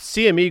 With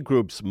CME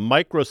Group's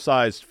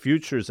micro-sized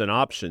futures and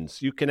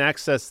options, you can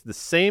access the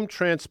same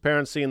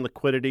transparency and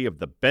liquidity of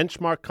the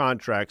benchmark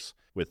contracts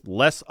with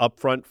less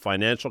upfront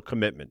financial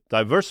commitment.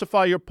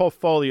 Diversify your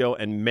portfolio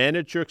and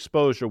manage your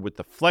exposure with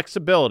the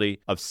flexibility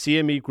of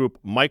CME Group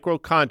micro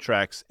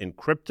contracts in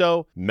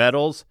crypto,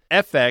 metals,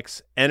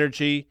 FX,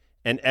 energy,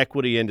 and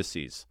equity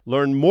indices.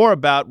 Learn more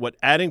about what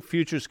adding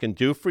futures can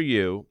do for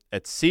you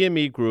at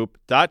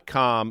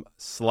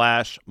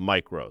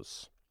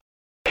cmegroup.com/micros.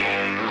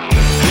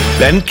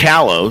 Ben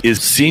Callow is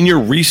Senior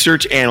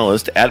Research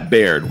Analyst at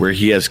Baird, where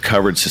he has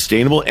covered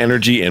sustainable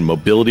energy and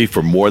mobility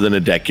for more than a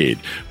decade.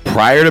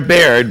 Prior to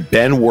Baird,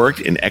 Ben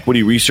worked in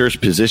equity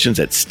research positions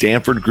at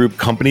Stanford Group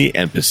Company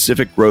and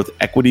Pacific Growth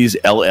Equities,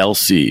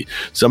 LLC.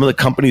 Some of the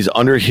companies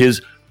under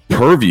his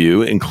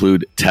purview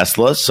include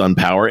Tesla,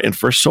 SunPower, and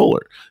First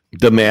Solar.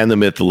 The man, the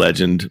myth, the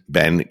legend,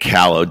 Ben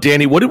Kallo.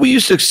 Danny, what did we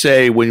used to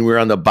say when we were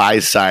on the buy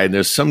side? And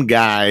there's some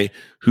guy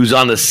who's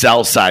on the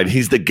sell side.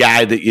 He's the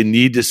guy that you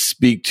need to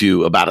speak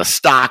to about a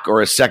stock or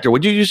a sector.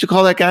 What did you used to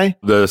call that guy?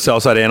 The sell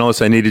side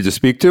analyst I needed to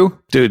speak to?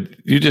 Dude,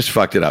 you just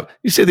fucked it up.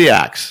 You say the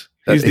axe.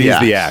 He's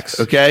the axe.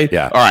 Okay?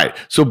 Yeah. All right.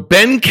 So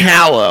Ben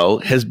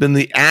Kallo has been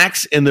the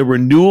axe in the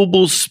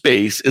renewable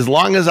space as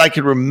long as I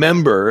can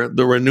remember.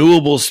 The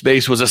renewable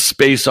space was a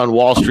space on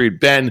Wall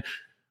Street. Ben,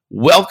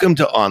 welcome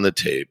to On the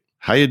Tape.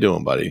 How you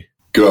doing, buddy?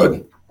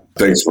 Good.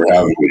 Thanks for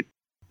having me.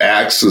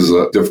 Axe is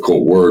a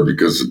difficult word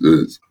because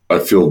I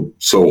feel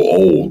so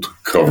old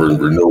covering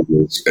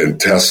renewables and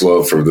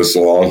Tesla for this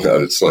long.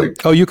 It's like,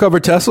 oh, you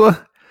covered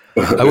Tesla?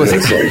 I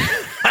wasn't.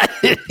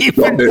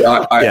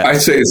 I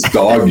say it's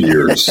dog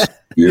years.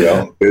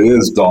 It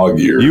is dog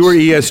years. You were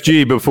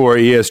ESG before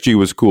ESG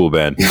was cool,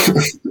 Ben.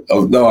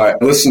 No, I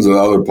listened to the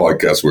other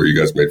podcast where you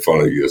guys made fun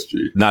of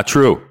ESG. Not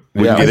true.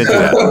 We can get into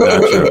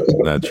that.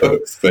 Not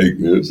true. Fake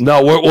news.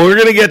 No, we're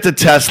going to get to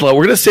Tesla.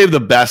 We're going to save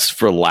the best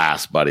for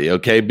last, buddy,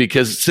 okay?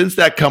 Because since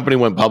that company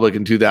went public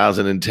in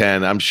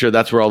 2010, I'm sure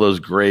that's where all those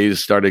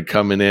grays started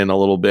coming in a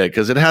little bit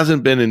because it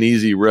hasn't been an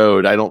easy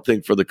road, I don't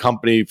think, for the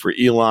company, for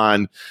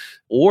Elon,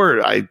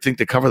 or I think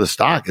to cover the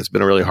stock. It's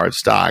been a really hard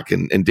stock,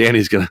 and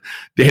Danny's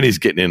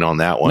getting in on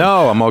that one.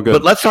 No, I'm all good.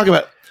 But let's talk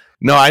about...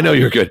 No, I know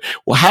you're good.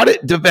 Well,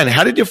 Ben,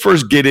 how did you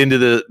first get into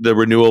the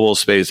renewable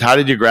space? How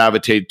did you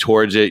gravitate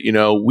towards it?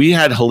 We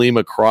had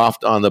Halima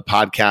Croft on the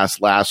podcast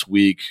last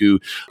week,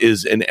 who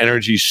is an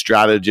energy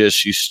strategist.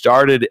 She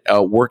started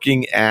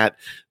working at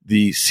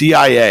the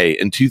CIA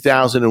in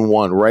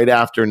 2001, right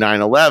after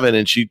 9/11.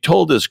 And she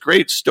told this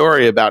great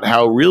story about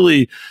how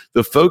really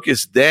the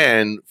focus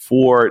then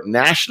for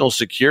national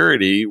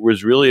security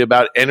was really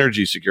about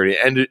energy security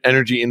and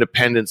energy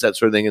independence, that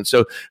sort of thing. And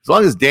so as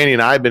long as Danny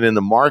and I have been in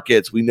the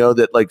markets, we know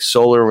that like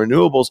solar and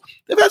renewables,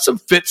 they've had some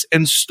fits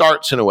and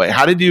starts in a way.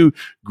 How did you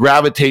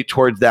gravitate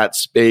towards that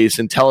space?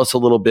 And tell us a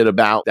little bit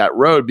about that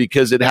road,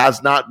 because it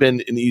has not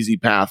been an easy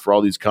path for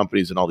all these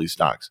companies and all these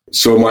stocks.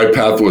 So my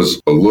path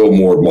was a little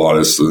more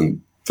modest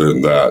than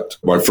that.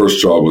 My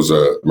first job was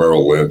at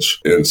Merrill Lynch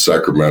in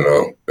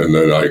Sacramento, and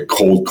then I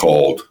cold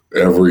called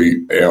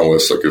every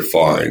analyst I could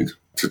find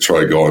to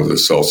try to go onto the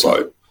sell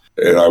side.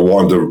 And I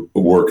wanted to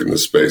work in the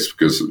space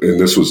because, and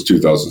this was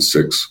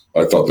 2006,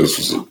 I thought this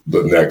was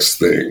the next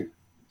thing.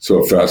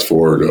 So fast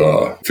forward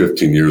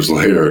 15 years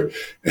later,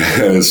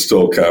 and it's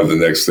still kind of the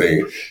next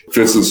thing.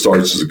 Fits and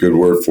starts is a good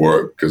word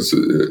for it because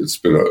it's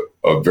been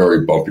a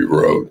very bumpy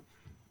road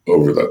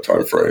over that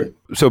time frame.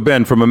 So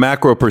Ben, from a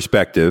macro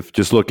perspective,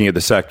 just looking at the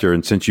sector,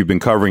 and since you've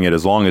been covering it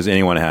as long as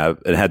anyone have,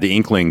 and had the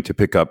inkling to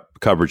pick up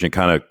coverage and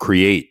kind of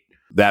create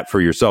that for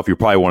yourself, you're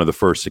probably one of the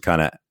first to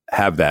kind of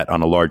have that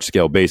on a large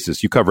scale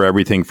basis. You cover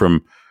everything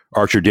from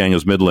Archer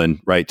Daniels Midland,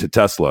 right, to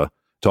Tesla,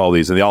 to all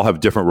these, and they all have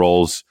different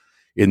roles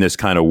in this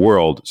kind of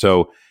world.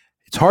 So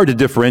it's hard to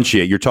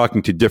differentiate. You're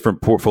talking to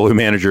different portfolio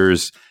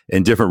managers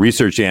and different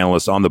research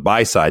analysts on the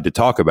buy side to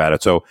talk about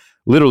it. So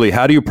literally,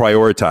 how do you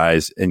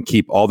prioritize and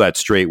keep all that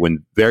straight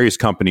when various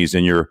companies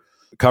in your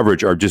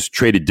coverage are just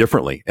traded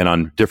differently and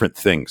on different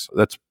things?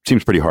 That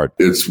seems pretty hard.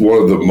 It's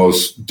one of the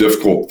most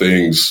difficult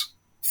things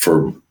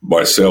for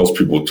my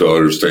salespeople to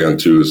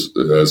understand too,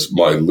 as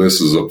my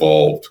list has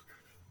evolved.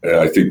 And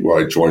I think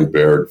when I joined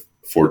Baird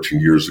 14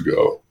 years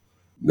ago,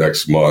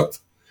 next month,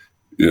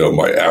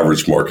 my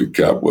average market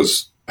cap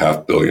was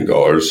 $500 million.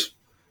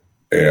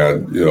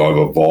 And,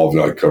 I've evolved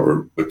and I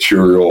cover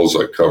materials,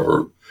 I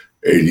cover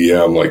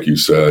ADM, like you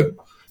said,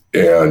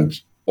 and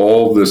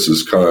all this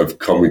is kind of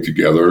coming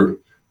together.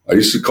 I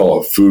used to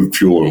call it food,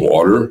 fuel, and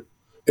water.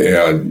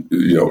 And,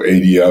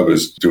 ADM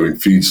is doing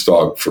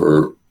feedstock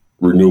for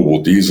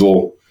renewable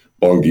diesel,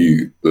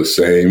 Bunge the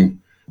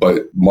same.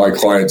 But my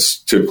clients,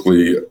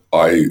 typically,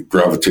 I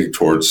gravitate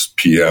towards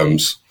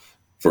PMs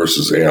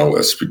versus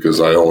analysts because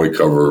I only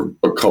cover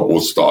a couple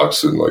of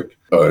stocks in like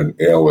an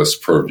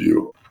analyst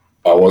purview.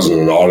 I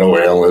wasn't an auto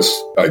analyst.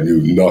 I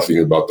knew nothing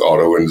about the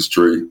auto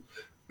industry,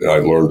 and I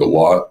learned a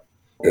lot.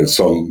 And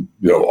some,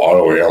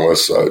 auto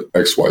analysts at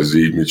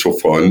XYZ Mutual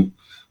Fund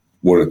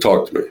wouldn't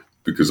talk to me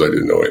because I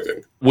didn't know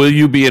anything. Will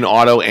you be an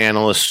auto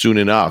analyst soon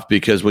enough?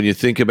 Because when you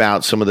think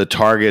about some of the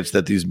targets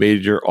that these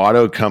major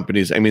auto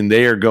companies,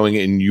 they are going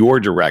in your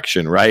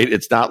direction, right?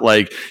 It's not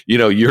like,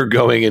 you're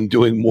going and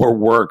doing more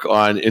work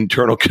on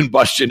internal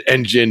combustion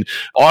engine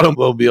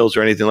automobiles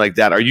or anything like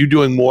that. Are you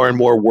doing more and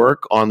more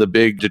work on the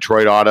big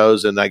Detroit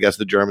autos and I guess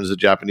the Germans, the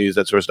Japanese,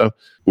 that sort of stuff?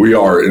 We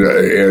are.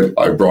 And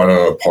I brought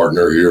on a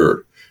partner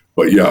here.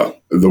 But yeah,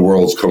 the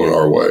world's coming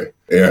our way.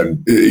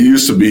 And it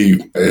used to be,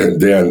 and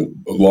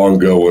Dan, long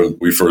ago when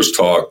we first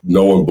talked,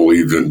 no one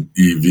believed in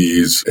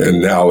EVs,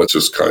 and now it's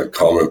just kind of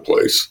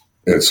commonplace.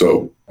 And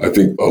so I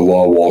think a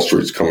lot of Wall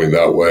Street's coming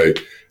that way.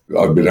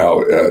 I've been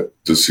out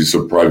to see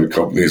some private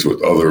companies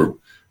with other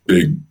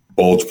big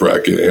bulge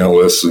bracket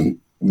analysts, and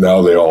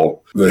now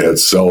they had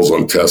sells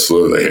on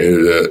Tesla. They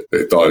hated it.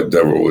 They thought it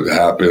never would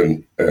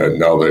happen, and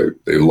now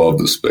they love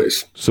the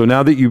space. So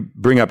now that you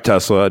bring up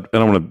Tesla, I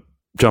don't want to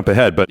jump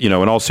ahead, but in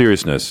all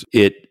seriousness,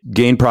 it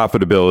gained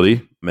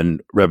profitability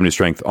and revenue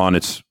strength on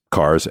its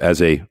cars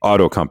as a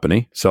auto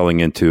company selling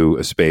into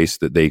a space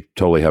that they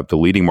totally have the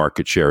leading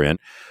market share in.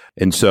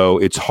 And so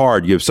it's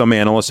hard. You have some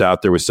analysts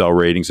out there with sell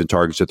ratings and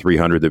targets of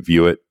 300 that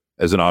view it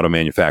as an auto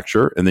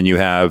manufacturer. And then you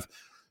have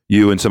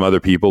you and some other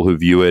people who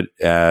view it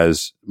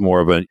as more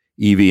of an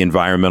EV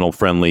environmental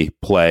friendly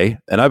play.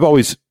 And I've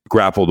always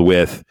grappled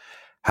with,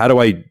 how do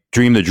I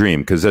dream the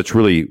dream? Because that's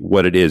really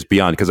what it is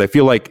beyond. Because I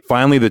feel like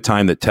finally the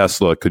time that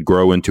Tesla could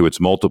grow into its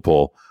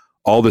multiple,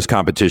 all this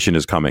competition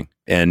is coming,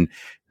 and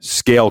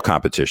scale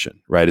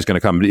competition, right, is going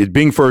to come.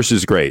 Being first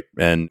is great,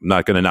 and I'm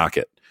not going to knock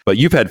it. But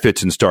you've had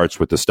fits and starts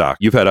with the stock.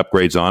 You've had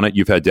upgrades on it.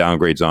 You've had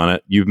downgrades on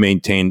it. You've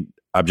maintained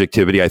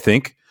objectivity, I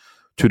think,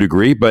 to a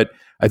degree. But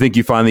I think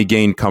you finally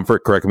gained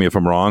comfort, correct me if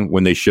I'm wrong,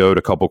 when they showed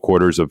a couple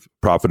quarters of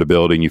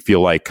profitability and you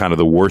feel like kind of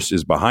the worst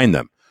is behind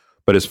them.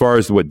 But as far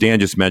as what Dan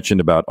just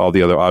mentioned about all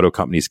the other auto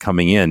companies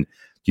coming in,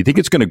 do you think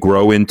it's going to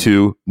grow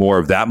into more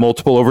of that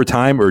multiple over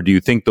time? Or do you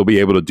think they'll be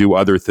able to do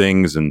other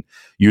things and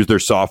use their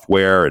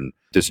software and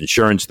this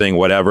insurance thing,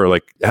 whatever?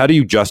 Like, how do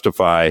you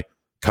justify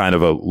kind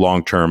of a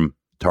long-term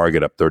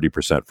target up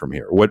 30% from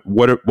here? What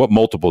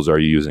multiples are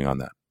you using on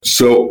that?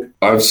 So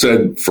I've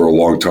said for a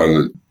long time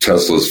that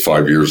Tesla's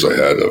 5 years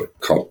ahead of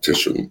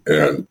competition,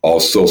 and I'll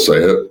still say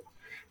it.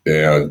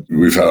 And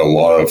we've had a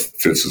lot of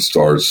fits and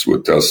starts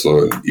with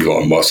Tesla, and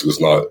Elon Musk is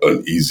not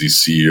an easy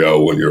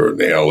CEO when you're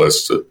an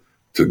analyst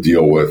to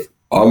deal with.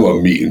 I'm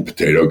a meat and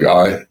potato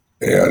guy,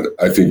 and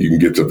I think you can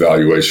get to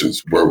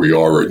valuations where we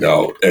are right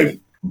now. And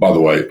by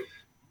the way,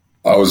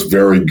 I was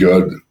very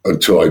good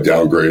until I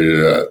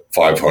downgraded at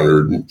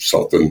 500 and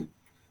something.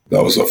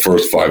 That was the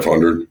first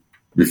 500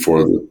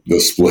 before the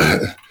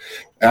split.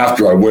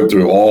 After I went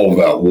through all of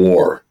that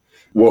war,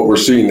 what we're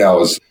seeing now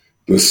is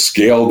the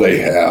scale they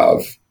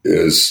have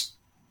is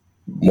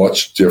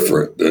much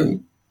different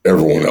than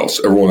everyone else.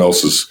 Everyone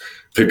else is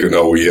picking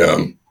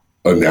OEM,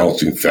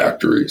 announcing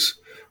factories,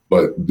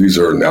 but these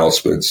are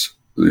announcements.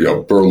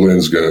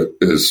 Berlin's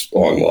is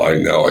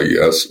online now, I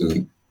guess,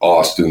 and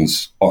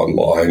Austin's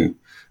online.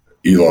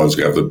 Elon's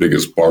going to have the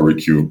biggest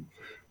barbecue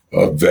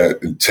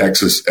event in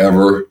Texas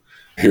ever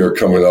here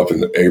coming up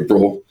in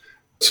April.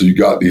 So you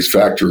got these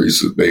factories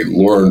that they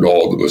learned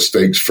all the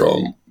mistakes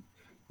from,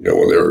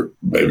 when they're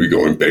maybe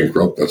going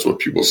bankrupt. That's what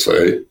people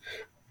say.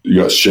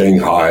 You got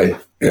Shanghai,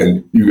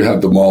 and you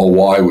have the Model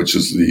Y, which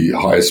is the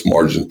highest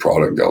margin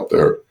product out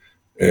there.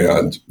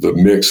 And the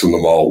mix in the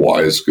Model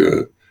Y is going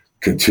to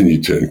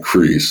continue to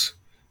increase.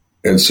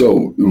 And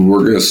so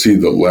we're going to see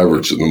the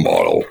leverage in the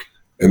model.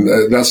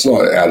 And that's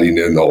not adding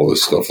in all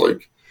this stuff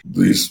like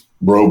these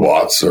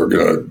robots are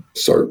going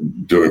to start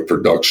doing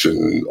production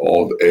and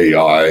all the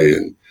AI.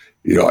 And,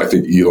 I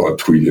think Elon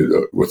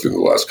tweeted within the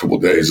last couple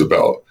of days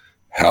about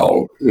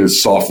how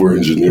his software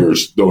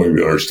engineers don't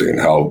even understand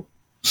how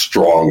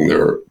strong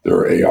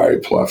their AI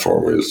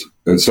platform is.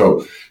 And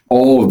so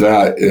all of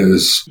that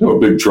is a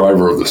big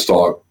driver of the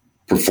stock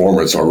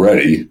performance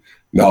already.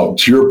 Now,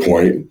 to your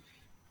point,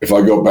 if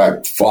I go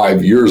back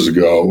 5 years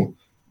ago,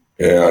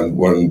 and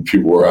when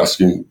people were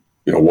asking,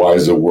 why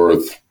is it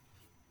worth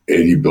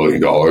 $80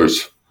 billion?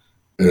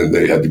 And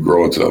they had to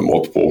grow into that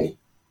multiple.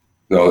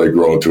 Now they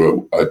grow into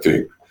it, I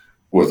think,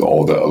 with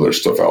all the other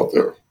stuff out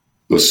there,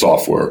 the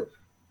software,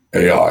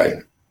 AI,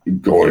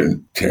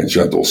 going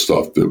tangential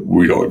stuff that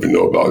we don't even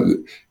know about.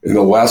 In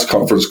the last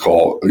conference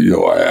call,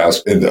 I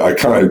asked, and I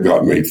kind of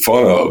got made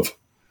fun of.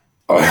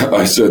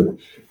 I said,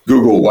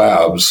 Google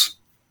Labs,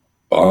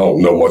 I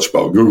don't know much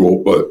about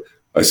Google, but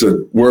I said,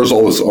 where's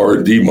all this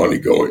R&D money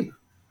going?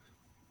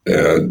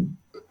 And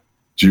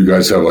do you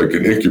guys have like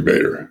an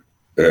incubator?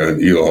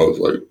 And Elon was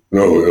like,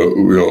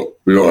 no,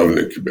 we don't have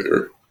an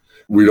incubator.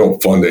 We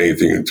don't fund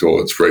anything until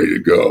it's ready to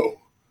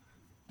go.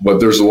 But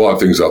there's a lot of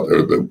things out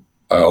there that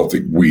I don't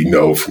think we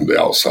know from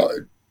the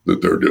outside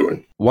that they're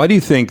doing. Why do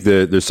you think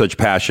that there's such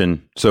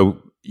passion?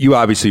 So you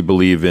obviously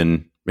believe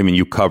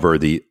you cover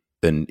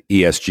an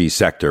ESG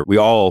sector. We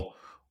all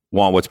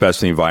want what's best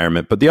for the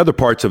environment, but the other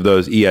parts of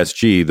those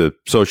ESG, the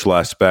social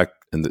aspect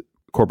and the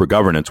corporate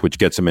governance, which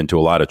gets them into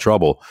a lot of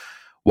trouble.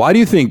 Why do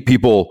you think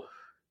people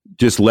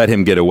just let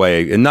him get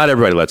away? And not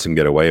everybody lets him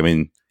get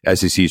away.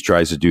 SEC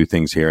tries to do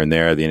things here and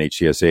there. The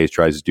NHTSA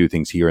tries to do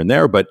things here and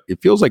there, but it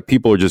feels like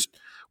people are just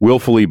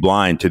willfully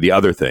blind to the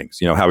other things,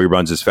 how he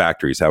runs his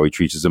factories, how he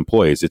treats his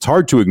employees. It's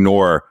hard to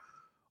ignore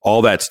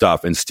all that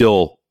stuff and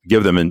still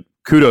give them, and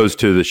kudos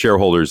to the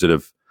shareholders that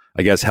have,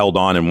 I guess, held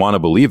on and want to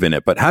believe in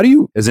it. But how do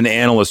you, as an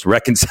analyst,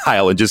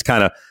 reconcile and just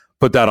kind of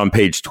put that on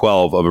page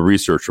 12 of a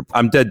research report?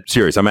 I'm dead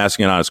serious. I'm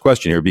asking an honest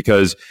question here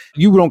because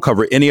you don't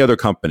cover any other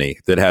company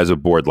that has a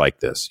board like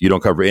this. You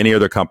don't cover any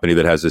other company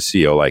that has a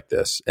CEO like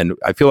this. And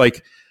I feel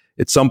like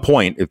at some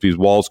point, if these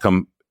walls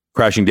come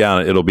crashing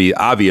down, it'll be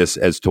obvious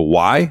as to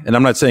why. And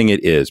I'm not saying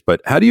it is,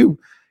 but how do you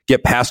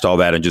get past all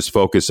that and just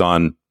focus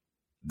on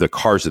the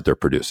cars that they're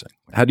producing?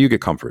 How do you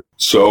get comfort?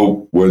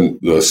 So when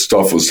the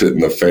stuff was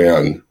hitting the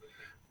fan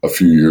a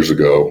few years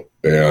ago,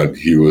 and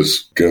he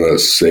was going to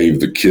save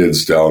the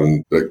kids down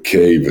in the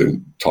cave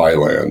in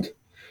Thailand,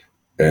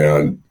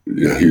 And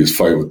he was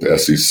fighting with the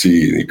SEC,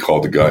 and he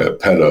called the guy a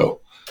pedo.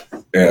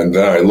 And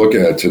then I look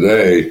at it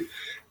today,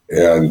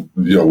 and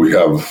we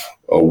have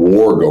a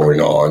war going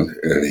on,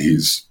 and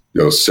he's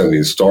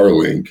sending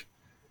Starlink,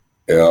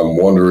 and I'm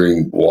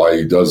wondering why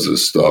he does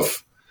this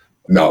stuff.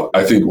 Now,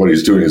 I think what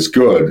he's doing is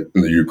good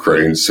in the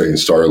Ukraine, saying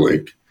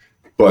Starlink,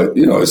 but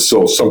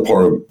so some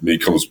part of me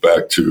comes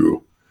back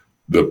to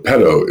the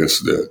pedo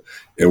incident.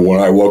 And when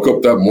I woke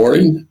up that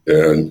morning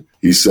and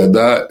he said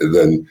that, and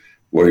then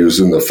when he was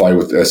in the fight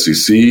with the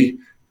SEC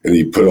and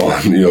he put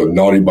on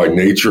Naughty by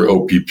Nature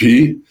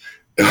OPP,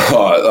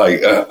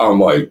 I'm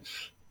like,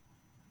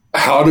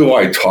 how do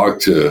I talk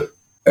to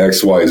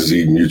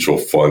XYZ mutual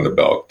fund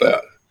about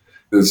that?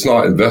 It's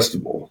not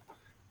investable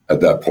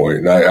at that point.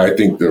 And I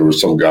think there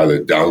was some guy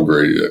that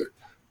downgraded it,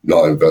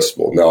 not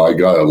investable. Now, I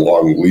got a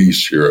long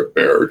leash here at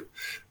Baird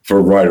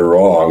for right or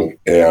wrong.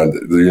 And,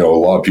 a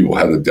lot of people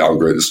had to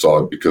downgrade the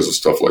stock because of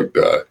stuff like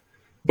that.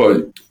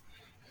 But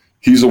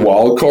he's a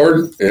wild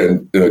card,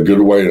 and in a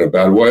good way and a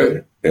bad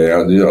way.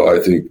 And,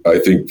 I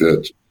think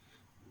that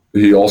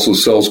he also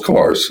sells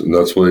cars, and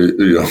that's what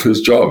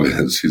his job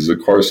is. He's a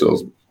car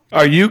salesman.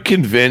 Are you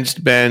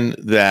convinced, Ben,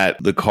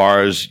 that the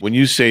cars, when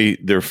you say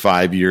they're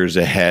 5 years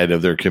ahead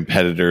of their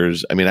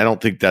competitors, I mean, I don't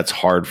think that's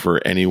hard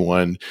for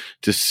anyone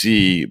to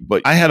see,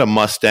 but I had a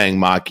Mustang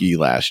Mach-E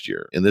last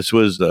year, and this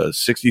was the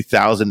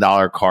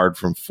 $60,000 card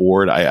from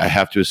Ford. I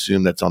have to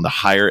assume that's on the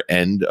higher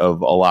end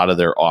of a lot of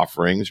their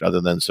offerings rather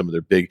than some of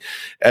their big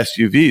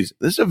SUVs.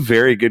 This is a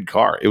very good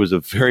car. It was a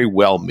very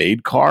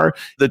well-made car.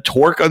 The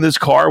torque on this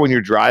car, when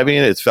you're driving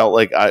it, it's felt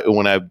like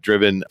when I've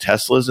driven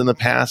Teslas in the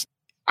past,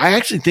 I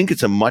actually think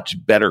it's a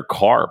much better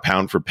car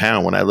pound for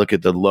pound when I look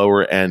at the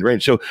lower end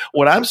range. So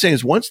what I'm saying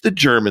is once the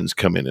Germans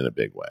come in a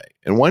big way,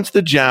 and once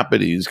the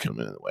Japanese come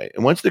in a way,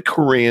 and once the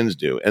Koreans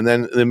do, and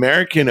then the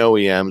American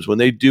OEMs, when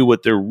they do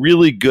what they're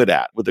really good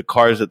at with the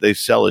cars that they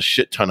sell a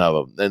shit ton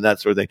of them and that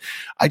sort of thing,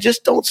 I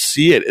just don't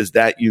see it as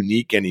that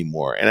unique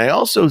anymore. And I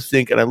also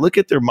think, and I look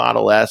at their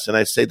Model S and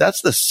I say,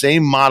 that's the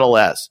same Model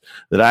S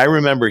that I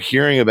remember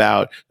hearing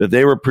about, that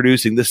they were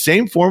producing the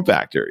same form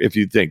factor, if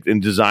you think, in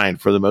design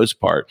for the most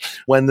part,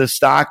 when the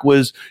stock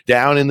was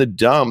down in the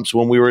dumps,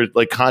 when we were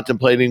like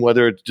contemplating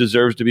whether it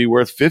deserves to be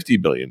worth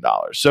 $50 billion.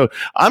 So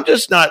I'm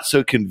just not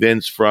so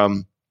convinced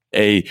from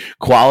a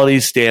quality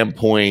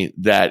standpoint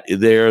that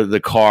they're the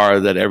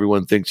car that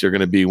everyone thinks they're going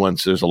to be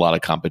once there's a lot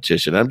of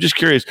competition. I'm just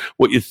curious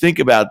what you think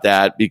about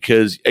that,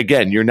 because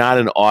again, you're not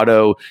an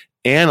auto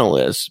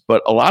analyst,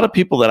 but a lot of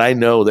people that I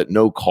know that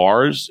know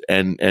cars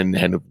and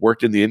have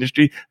worked in the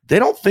industry, they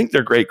don't think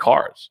they're great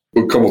cars.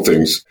 A couple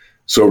things.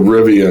 So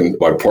Rivian,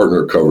 my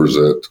partner, covers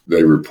it.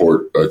 They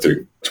report, I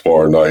think,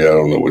 tomorrow night. I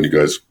don't know when you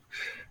guys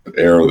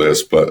air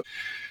this, but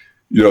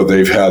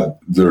they've had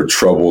their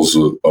troubles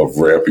of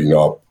ramping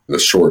up in the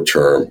short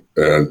term,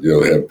 and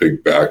they have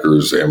big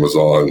backers,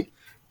 Amazon,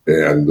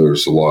 and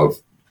there's a lot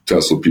of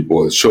Tesla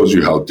people. It shows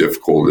you how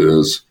difficult it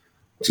is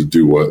to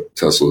do what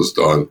Tesla has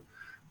done.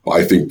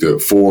 I think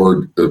that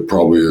Ford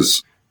probably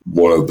is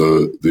one of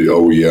the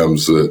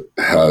OEMs that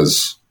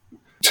has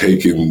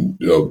taken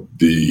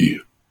the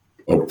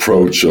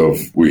approach of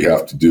we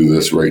have to do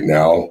this right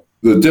now.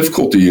 The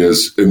difficulty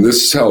is, and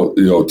this is how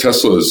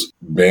Tesla has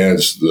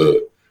managed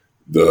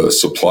the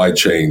supply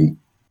chain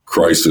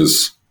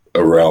crisis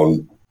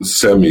around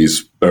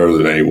semis better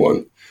than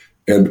anyone,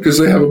 and because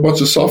they have a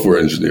bunch of software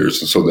engineers,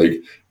 and so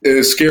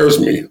it scares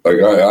me. Like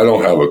I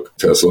don't have a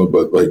Tesla,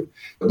 but like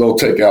they'll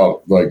take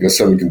out like a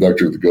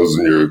semiconductor that goes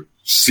in your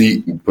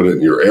seat and put it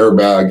in your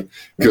airbag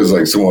because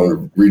like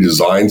someone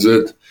redesigns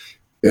it.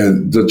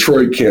 And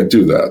Detroit can't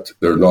do that.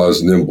 They're not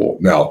as nimble.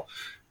 Now,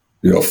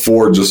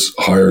 Ford just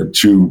hired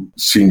 2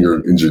 senior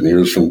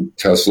engineers from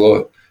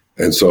Tesla.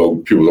 And so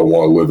people don't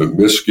want to live in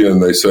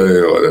Michigan, they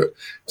say.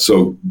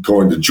 So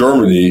going to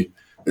Germany,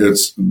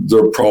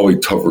 they're probably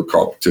tougher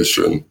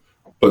competition,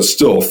 but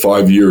still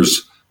 5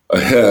 years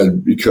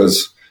ahead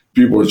because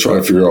people are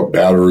trying to figure out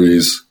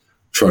batteries,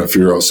 trying to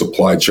figure out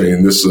supply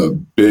chain. This is a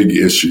big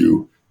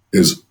issue,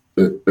 is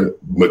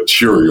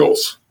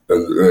materials.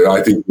 And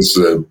I think this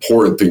is an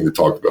important thing to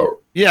talk about.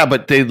 Yeah,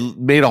 but they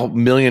made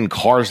 1 million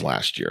cars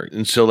last year.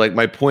 And so like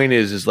my point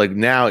is like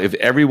now if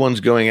everyone's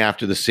going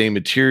after the same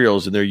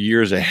materials and they're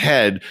years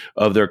ahead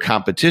of their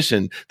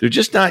competition, they're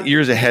just not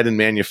years ahead in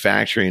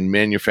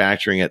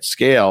manufacturing at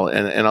scale.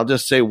 And I'll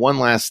just say one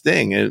last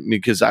thing,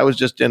 because I was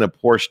just in a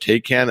Porsche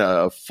Taycan,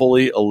 a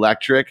fully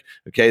electric.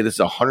 Okay, this is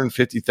a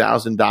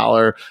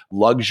 $150,000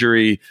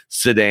 luxury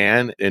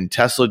sedan, and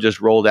Tesla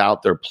just rolled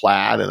out their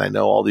Plaid, and I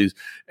know all these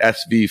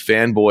SV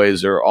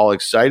fanboys are all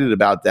excited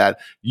about that.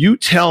 You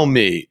tell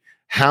me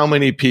how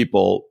many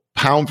people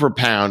pound for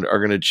pound are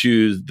going to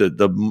choose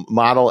the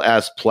Model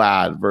S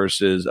Plaid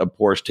versus a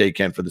Porsche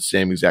Taycan for the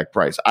same exact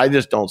price. I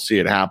just don't see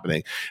it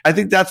happening. I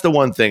think that's the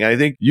one thing. I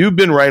think you've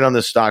been right on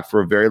this stock for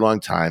a very long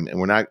time,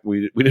 and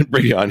we didn't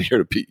bring you on here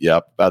to beat you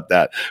up about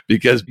that,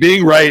 because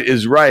being right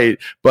is right.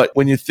 But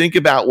when you think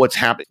about what's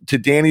happening, to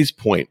Danny's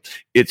point,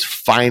 it's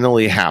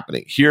finally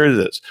happening. Here it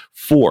is.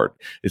 Ford.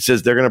 It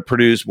says they're going to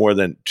produce more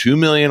than 2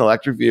 million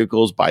electric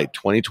vehicles by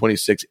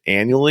 2026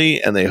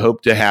 annually, and they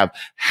hope to have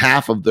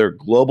half of their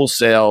global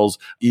sales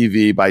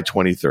EV by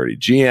 2030.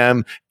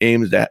 GM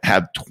aims to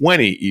have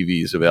 20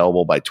 EVs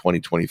available by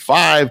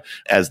 2025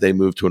 as they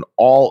move to an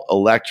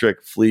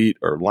all-electric fleet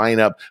or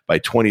lineup by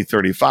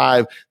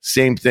 2035.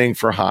 Same thing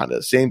for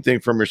Honda. Same thing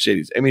for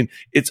Mercedes. I mean,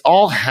 it's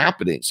all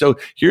happening. So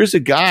here's a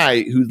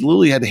guy who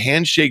literally had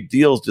handshake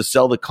deals to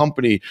sell the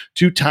company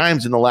 2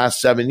 times in the last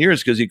 7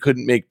 years because he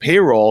couldn't make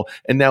payroll,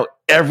 and now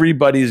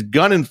everybody's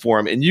gunning for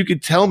him. And you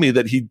could tell me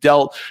that he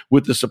dealt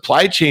with the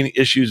supply chain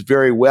issues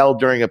very well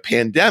during a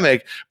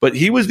pandemic, but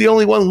he was the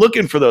only one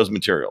looking for those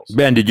materials.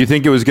 Ben, did you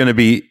think it was going to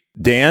be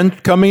Dan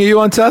coming at you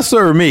on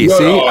Tesla or me? No,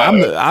 See,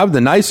 I'm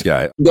the nice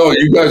guy. No,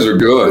 you guys are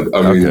good.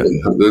 I mean,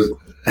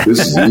 this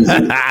is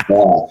easy.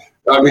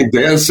 I mean,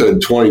 Dan said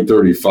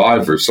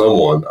 2035 for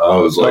someone. I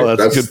was like,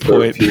 that's a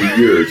good 13 point.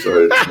 Years.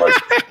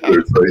 Exactly. I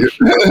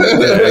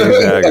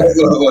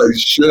was like,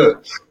 shit.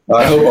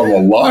 I hope I'm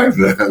alive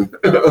then.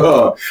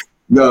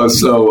 No,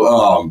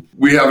 so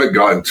we haven't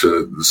gotten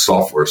to the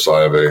software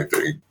side of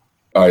anything.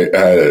 I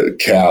had a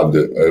cab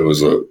that it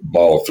was a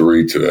Model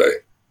 3 today.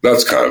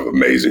 That's kind of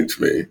amazing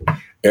to me.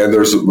 And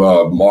there's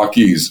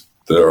Mach-E's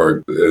that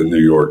are in New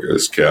York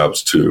as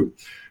cabs too.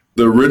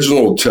 The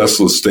original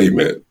Tesla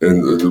statement,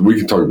 and we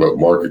can talk about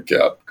market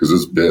cap because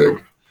it's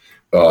big,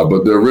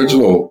 but the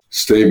original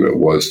statement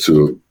was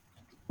to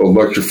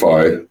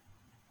electrify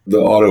the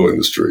auto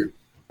industry.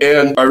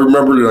 And I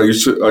remember that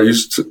I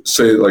used to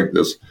say it like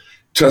this: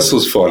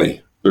 Tesla's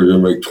funny. They're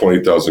going to make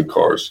 20,000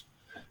 cars.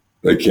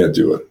 They can't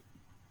do it.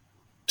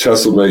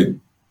 Tesla made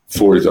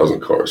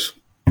 40,000 cars.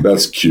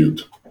 That's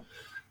cute.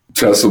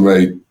 Tesla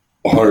made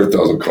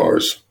 100,000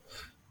 cars.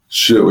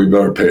 Shit, we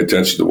better pay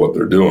attention to what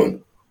they're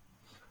doing.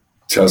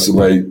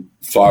 Tesla made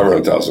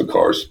 500,000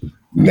 cars.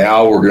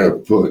 Now we're going to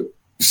put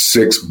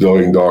 $6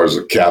 billion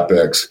of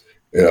CapEx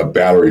in a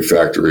battery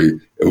factory,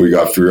 and we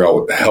got to figure out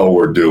what the hell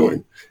we're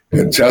doing.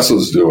 And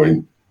Tesla's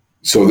doing,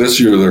 so this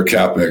year their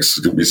CapEx is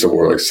going to be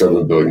somewhere like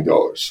 $7 billion.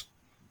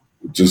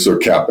 Just their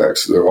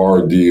CapEx. Their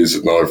R&D is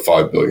another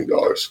 $5 billion.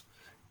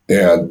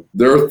 And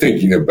they're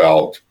thinking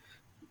about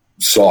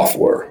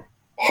software,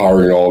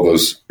 hiring all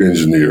those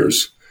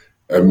engineers.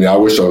 I mean, I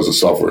wish I was a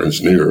software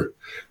engineer.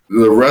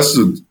 The rest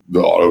of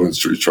the auto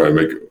industry is trying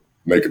to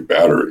make a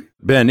battery.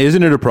 Ben,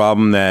 isn't it a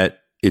problem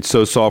that it's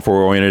so software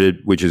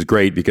oriented, which is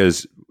great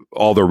because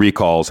all the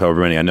recalls,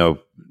 however many, I know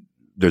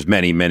there's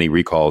many, many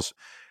recalls,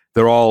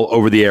 they're all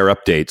over the air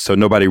updates. So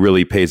nobody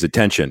really pays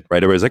attention,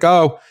 right? Everybody's like,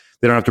 oh,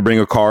 they don't have to bring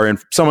a car in.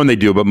 Some of them they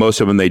do, but most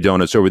of them they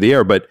don't. It's over the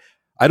air. But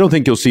I don't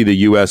think you'll see the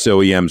US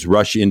OEMs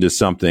rush into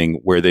something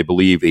where they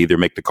believe they either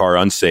make the car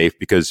unsafe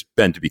because,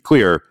 Ben, to be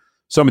clear,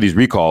 some of these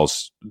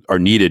recalls are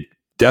needed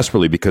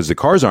desperately because the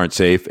cars aren't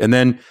safe. And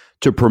then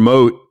to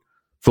promote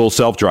full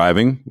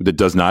self-driving that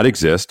does not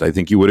exist, I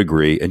think you would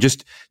agree, and to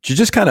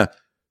just kind of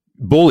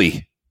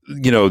bully,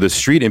 the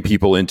street and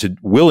people into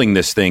willing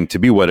this thing to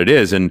be what it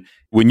is. And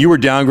when you were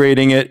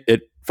downgrading it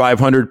at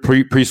 500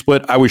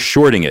 pre-split, I was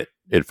shorting it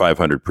at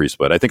 500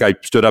 pre-split. I think I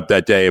stood up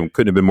that day and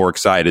couldn't have been more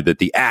excited that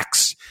the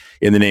axe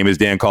in the name, as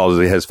Dan calls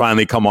it, has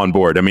finally come on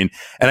board. I mean,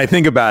 and I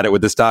think about it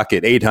with the stock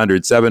at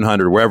 800,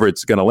 700, wherever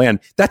it's going to land,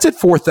 that's at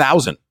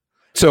 4,000.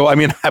 So, I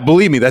mean,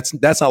 believe me, that's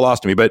not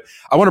lost to me. But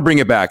I want to bring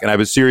it back, and I have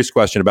a serious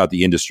question about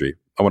the industry.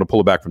 I want to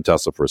pull it back from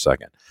Tesla for a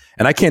second.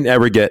 And I can't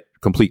ever get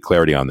complete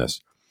clarity on this.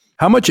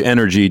 How much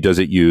energy does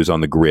it use on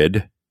the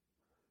grid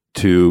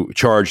to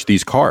charge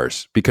these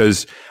cars?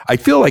 Because I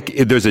feel like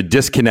there's a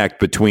disconnect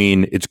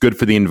between it's good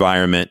for the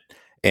environment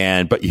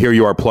but here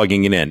you are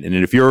plugging it in. And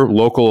if your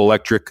local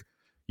electric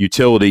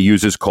utility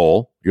uses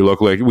coal, your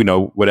local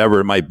electric,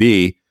 whatever it might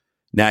be,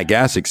 nat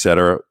gas, et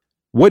cetera,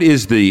 what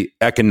is the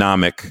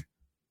economic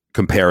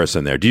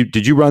comparison there?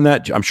 Did you run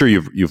that? I'm sure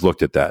you've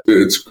looked at that.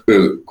 It's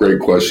a great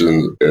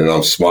question, and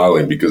I'm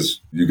smiling because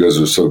you guys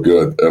are so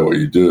good at what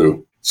you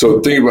do.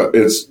 So think about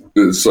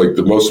it's like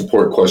the most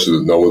important question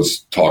that no one's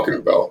talking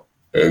about,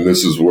 and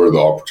this is where the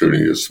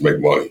opportunity is to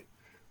make money.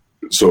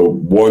 So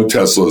one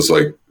Tesla is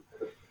like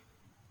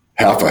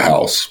half a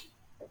house.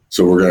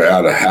 So we're going to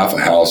add a half a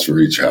house for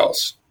each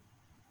house.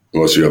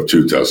 Unless you have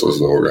 2 Teslas,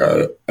 then we're going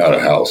to add a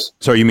house.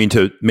 So you mean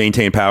to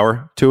maintain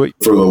power to it?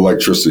 For the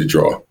electricity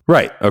draw.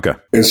 Right. Okay.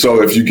 And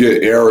so if you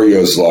get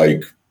areas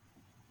like,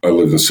 I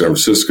lived in San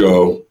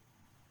Francisco,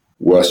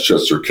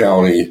 Westchester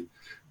County,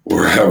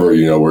 wherever,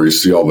 where you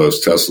see all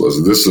those Teslas.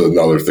 And this is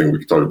another thing we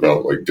can talk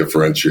about, like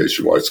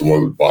differentiation, why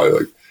someone would buy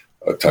like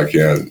a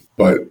Taycan.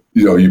 But,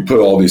 you put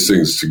all these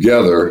things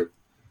together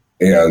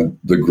and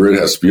the grid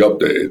has to be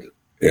updated.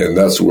 And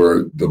that's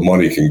where the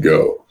money can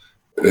go.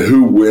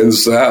 Who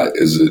wins that?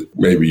 Is it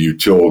maybe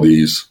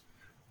utilities,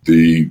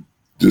 the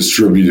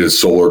distributed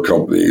solar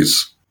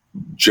companies,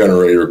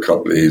 generator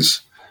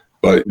companies,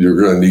 but you're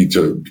going to need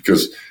to,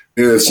 because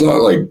it's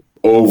not like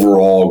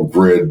overall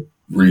grid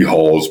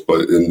rehauls,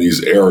 but in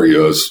these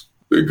areas,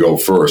 they go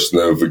first.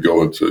 And then if we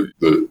go into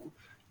the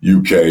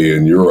UK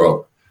and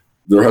Europe,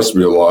 there has to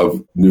be a lot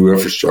of new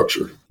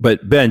infrastructure.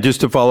 But Ben,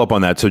 just to follow up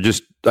on that,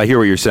 I hear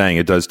what you're saying.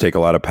 It does take a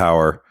lot of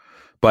power.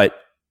 But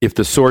if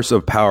the source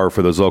of power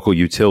for those local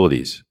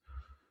utilities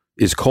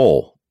is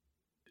coal,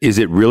 is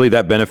it really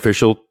that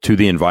beneficial to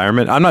the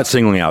environment? I'm not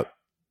singling out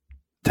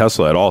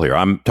Tesla at all here.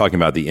 I'm talking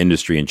about the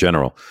industry in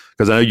general,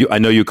 because I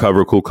know you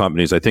cover cool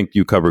companies. I think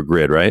you cover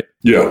Grid, right?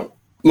 Yeah.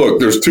 Look,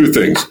 there's two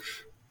things.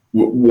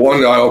 One,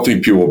 I don't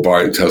think people are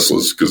buying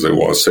Teslas because they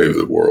want to save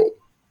the world.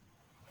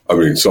 I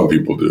mean, some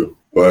people do,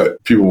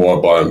 but people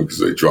want to buy them because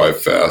they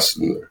drive fast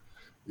and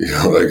they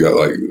got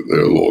like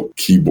their little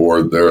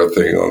keyboard there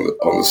thing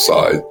on the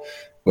side.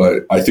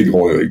 But I think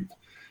only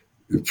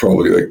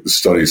probably the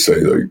studies say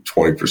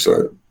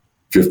 20%,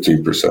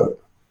 15%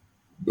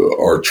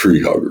 are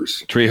tree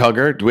huggers. Tree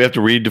hugger? Do we have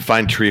to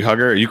redefine tree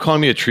hugger? Are you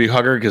calling me a tree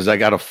hugger because I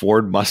got a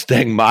Ford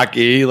Mustang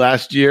Mach-E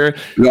last year?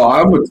 No,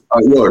 I'm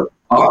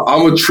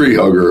a tree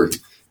hugger.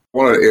 I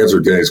want to answer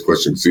Danny's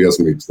question because he asked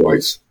me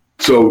twice.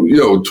 So,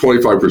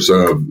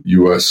 25% of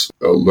U.S.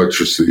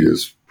 electricity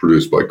is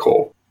produced by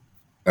coal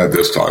at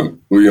this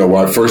time. When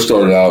I first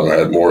started out and I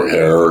had more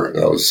hair and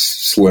I was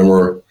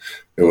slimmer,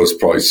 it was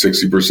probably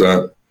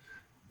 60%.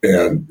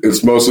 And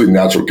it's mostly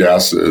natural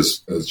gas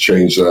has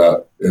changed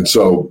that. And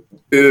so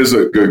it is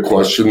a good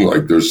question.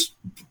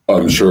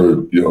 I'm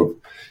sure,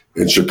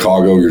 in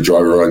Chicago, you're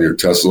driving around your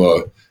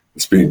Tesla,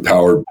 it's being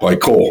powered by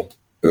coal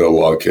in a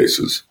lot of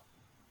cases.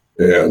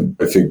 And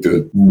I think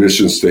the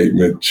mission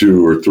statement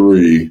 2 or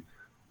 3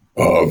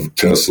 of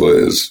Tesla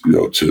is,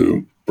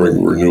 to bring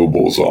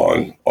renewables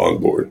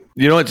on board.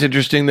 What's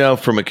interesting, though,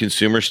 from a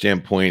consumer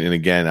standpoint, and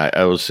again,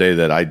 I will say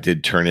that I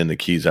did turn in the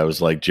keys. I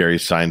was like Jerry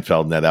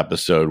Seinfeld in that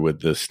episode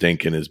with the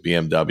stink in his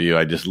BMW.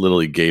 I just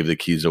literally gave the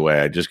keys away.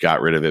 I just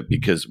got rid of it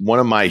because one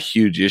of my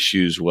huge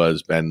issues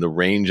was, Ben, the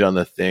range on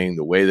the thing,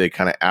 the way they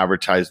kind of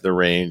advertise the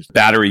range,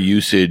 battery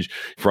usage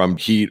from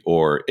heat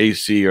or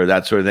AC or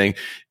that sort of thing.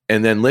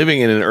 And then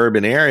living in an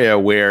urban area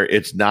where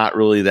it's not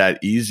really that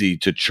easy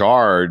to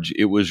charge,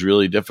 it was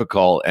really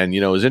difficult. And,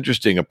 it was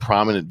interesting. A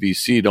prominent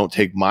VC, don't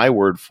take my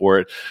word for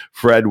it,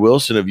 Fred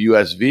Wilson of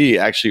USV,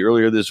 actually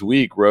earlier this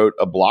week wrote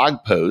a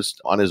blog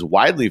post on his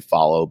widely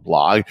followed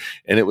blog,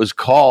 and it was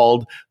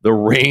called The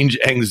Range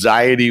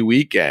Anxiety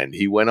Weekend.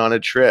 He went on a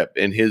trip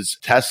in his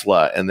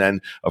Tesla, and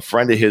then a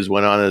friend of his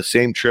went on the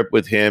same trip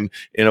with him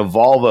in a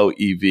Volvo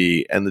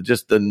EV, and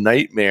just the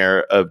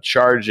nightmare of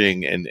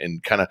charging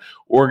and kind of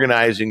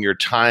organizing your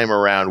time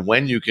around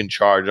when you can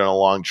charge on a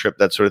long trip,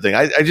 that sort of thing.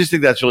 I just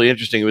think that's really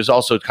interesting. It was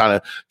also kind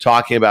of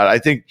talking about, I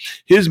think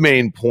his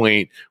main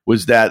point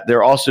was that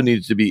there also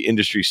needs to be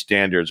industry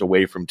standards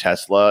away from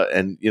Tesla.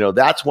 And,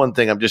 that's one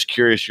thing I'm just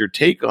curious your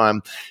take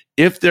on.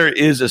 If there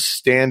is a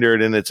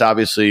standard, and it's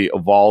obviously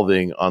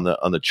evolving on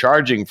the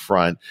charging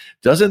front,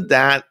 doesn't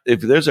that,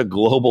 if there's a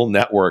global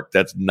network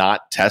that's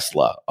not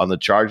Tesla on the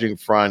charging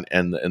front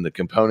and the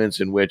components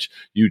in which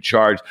you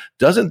charge,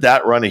 doesn't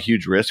that run a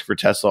huge risk for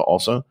Tesla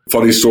also?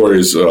 Funny story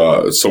is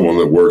someone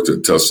that worked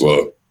at Tesla,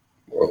 I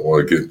don't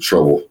want to get in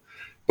trouble,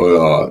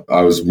 but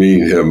I was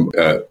meeting him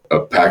at a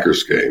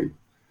Packers game,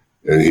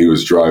 and he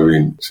was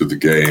driving to the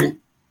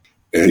game,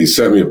 and he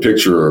sent me a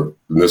picture,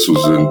 and this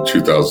was in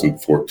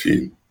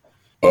 2014.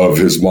 Of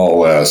his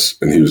Model S,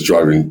 and he was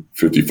driving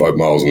 55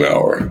 miles an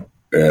hour.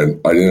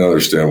 And I didn't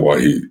understand why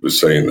he was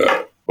saying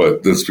that.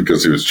 But that's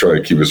because he was trying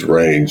to keep his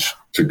range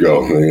to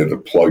go. And he had to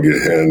plug it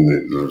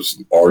in. There was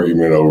an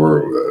argument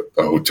over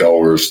a hotel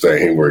we were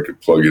staying where he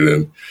could plug it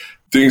in.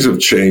 Things have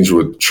changed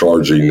with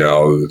charging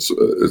now.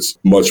 It's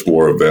much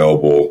more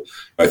available.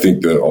 I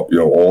think that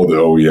all the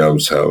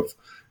OEMs have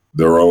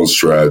their own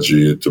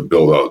strategy to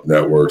build out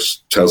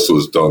networks.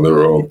 Tesla's done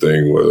their own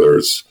thing, whether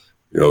it's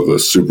the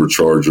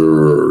supercharger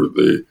or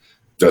the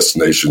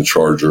destination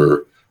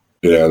charger.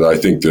 And I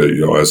think that,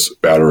 as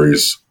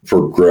batteries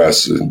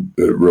progress, and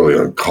really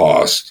on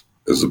cost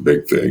is a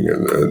big thing,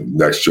 and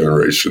next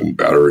generation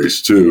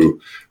batteries too.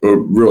 But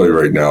really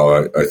right now,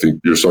 I think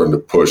you're starting to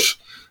push,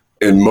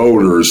 and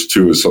motors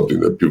too is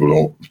something that people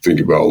don't think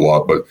about a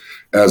lot. But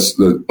as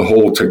the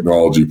whole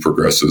technology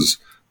progresses,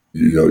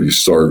 you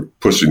start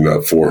pushing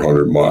that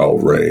 400-mile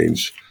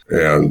range.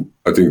 And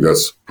I think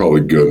that's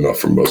probably good enough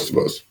for most of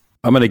us.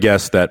 I'm going to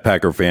guess that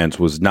Packer fans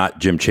was not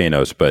Jim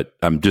Chanos, but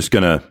I'm just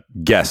going to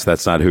guess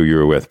that's not who you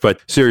were with.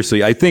 But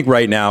seriously, I think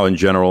right now in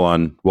general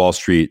on Wall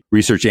Street,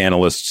 research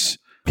analysts,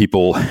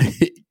 people,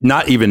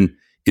 not even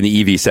in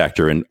the EV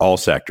sector, in all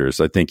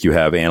sectors, I think you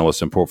have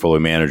analysts and portfolio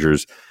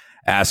managers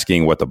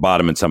asking what the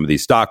bottom in some of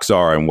these stocks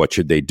are and what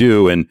should they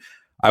do. And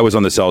I was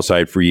on the sell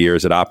side for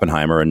years at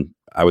Oppenheimer, and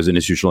I was an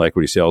institutional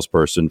equity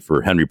salesperson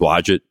for Henry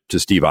Blodgett to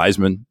Steve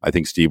Eisman. I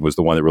think Steve was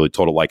the one that really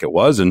told it like it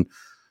was. And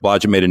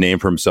Blodgett made a name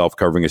for himself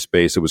covering a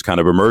space that was kind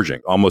of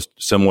emerging, almost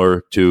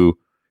similar to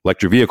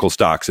electric vehicle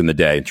stocks in the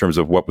day in terms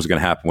of what was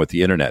going to happen with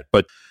the internet.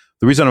 But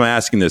the reason I'm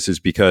asking this is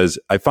because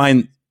I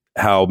find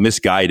how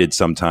misguided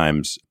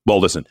sometimes. Well,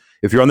 listen,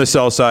 if you're on the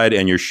sell side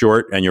and you're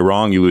short and you're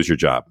wrong, you lose your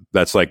job.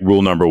 That's like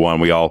rule number one.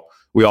 We all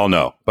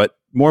know. But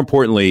more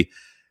importantly,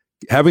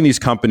 having these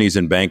companies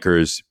and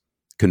bankers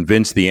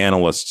convince the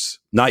analysts,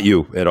 not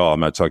you at all, I'm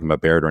not talking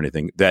about Baird or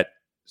anything, that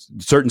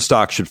certain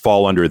stocks should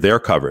fall under their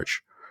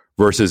coverage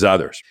versus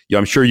others.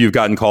 I'm sure you've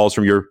gotten calls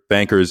from your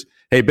bankers.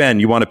 Hey, Ben,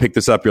 you want to pick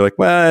this up? You're like,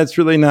 well, it's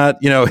really not,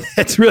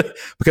 it's really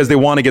because they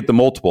want to get the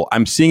multiple.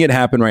 I'm seeing it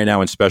happen right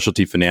now in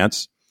specialty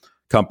finance.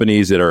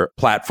 Companies that are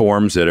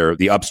platforms that are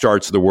the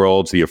upstarts of the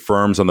world, the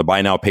Affirms on the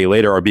buy now, pay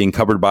later are being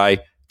covered by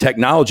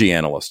technology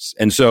analysts.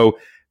 And so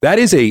that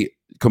is a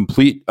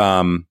complete,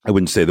 I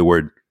wouldn't say the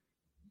word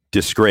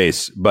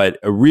disgrace, but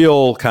a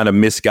real kind of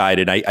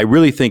misguided. I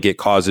really think it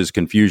causes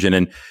confusion,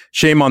 and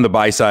shame on the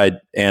buy side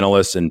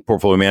analysts and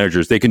portfolio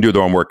managers. They can do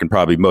their own work and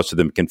probably most of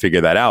them can figure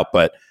that out.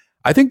 But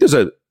I think there's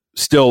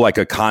still like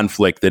a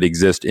conflict that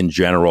exists in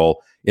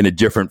general in a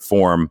different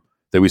form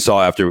that we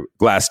saw after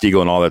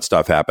Glass-Steagall and all that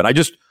stuff happened. I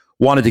just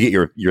wanted to get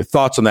your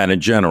thoughts on that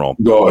in general.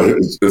 No,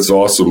 it's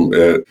awesome.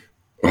 And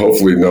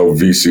hopefully no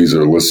VCs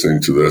are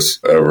listening to this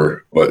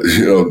ever, but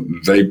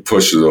they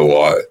push it a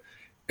lot,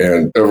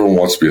 and everyone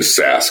wants to be a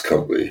SaaS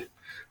company.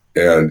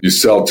 And you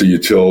sell to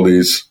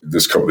utilities.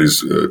 This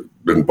company's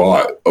been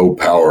bought.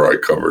 Opower I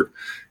covered,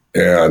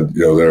 and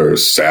they're a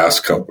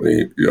SaaS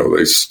company.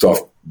 They stuff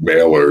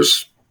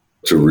mailers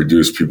to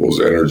reduce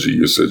people's energy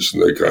usage,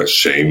 and they kind of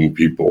shame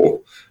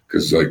people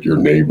because like your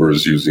neighbor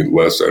is using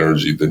less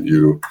energy than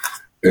you.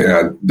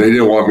 And they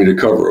didn't want me to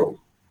cover them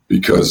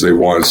because they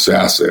wanted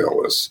SaaS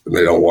analysts, and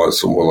they don't want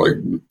someone like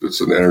that's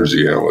an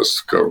energy analyst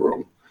to cover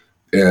them.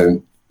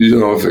 And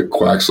if it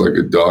quacks like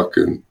a duck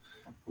and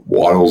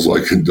waddles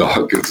like a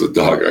duck, it's a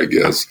duck, I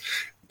guess.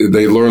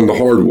 They learned the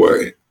hard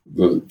way.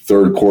 The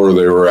third quarter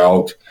they were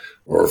out,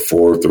 or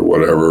fourth or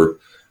whatever,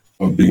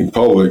 of being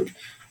public,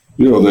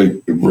 they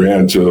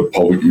ran to a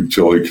public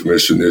utility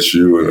commission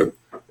issue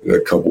in a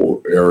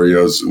couple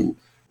areas, and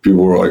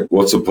people were like,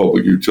 what's a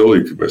public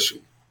utility commission?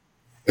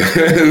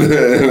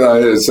 And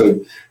I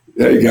said,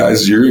 hey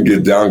guys, you're going to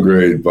get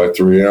downgraded by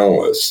 3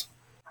 analysts.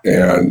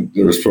 And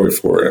there was probably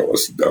 4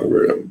 analysts that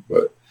downgraded them.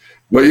 But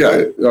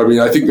yeah, I mean,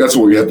 I think that's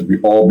what we have to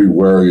all be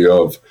wary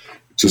of,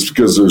 just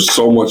because there's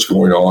so much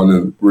going on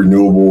in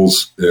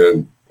renewables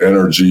and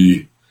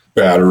energy,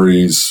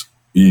 batteries,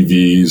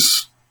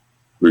 EVs.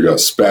 We got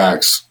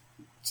SPACs,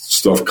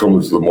 stuff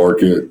coming to the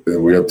market,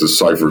 and we have to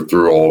cipher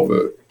through all of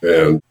it.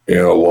 And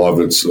a lot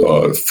of it's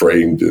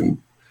framed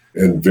in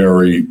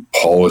very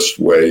polished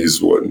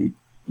ways when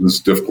it's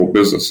difficult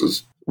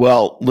businesses.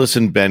 Well,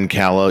 listen, Ben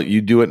Calla, you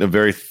do it in a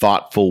very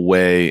thoughtful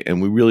way,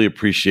 and we really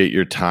appreciate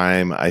your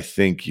time. I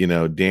think,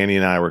 Danny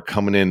and I were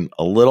coming in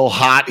a little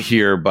hot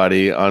here,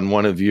 buddy, on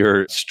one of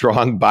your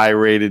strong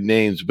buy-rated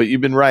names, but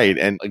you've been right.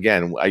 And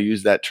again, I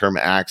use that term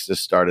Axis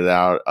started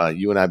out.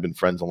 You and I have been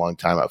friends a long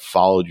time. I've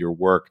followed your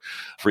work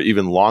for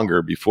even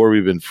longer before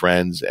we've been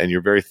friends, and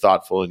you're very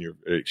thoughtful and you're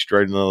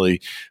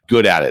extraordinarily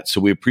good at it. So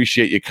we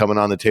appreciate you coming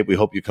on the tape. We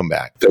hope you come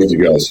back. Thank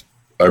you, guys.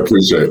 I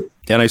appreciate it.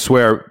 And I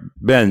swear,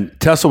 Ben,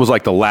 Tesla was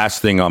like the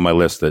last thing on my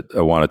list that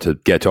I wanted to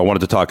get to. I wanted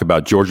to talk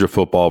about Georgia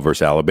football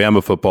versus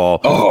Alabama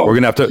football. Oh, we're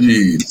gonna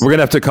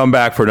have to come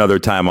back for another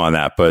time on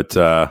that. But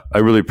I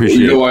really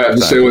appreciate. You know what I have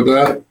to say with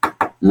that?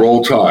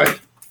 Roll Tide.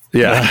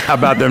 Yeah, how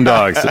about them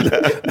dogs?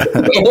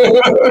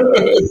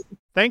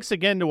 Thanks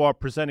again to our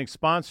presenting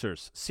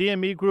sponsors,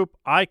 CME Group,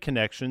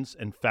 iConnections,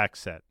 and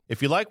FactSet.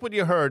 If you like what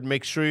you heard,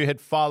 make sure you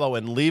hit follow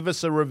and leave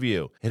us a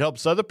review. It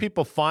helps other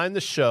people find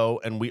the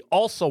show, and we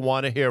also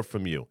want to hear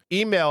from you.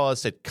 Email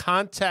us at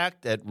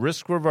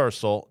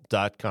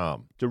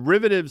contact@riskreversal.com.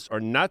 Derivatives are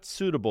not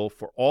suitable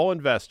for all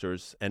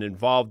investors and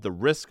involve the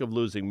risk of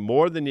losing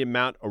more than the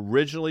amount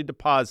originally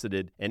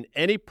deposited and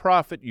any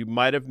profit you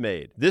might have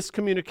made. This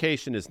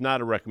communication is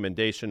not a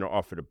recommendation or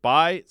offer to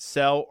buy,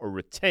 sell, or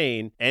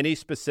retain any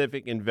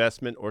specific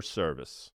investment or service.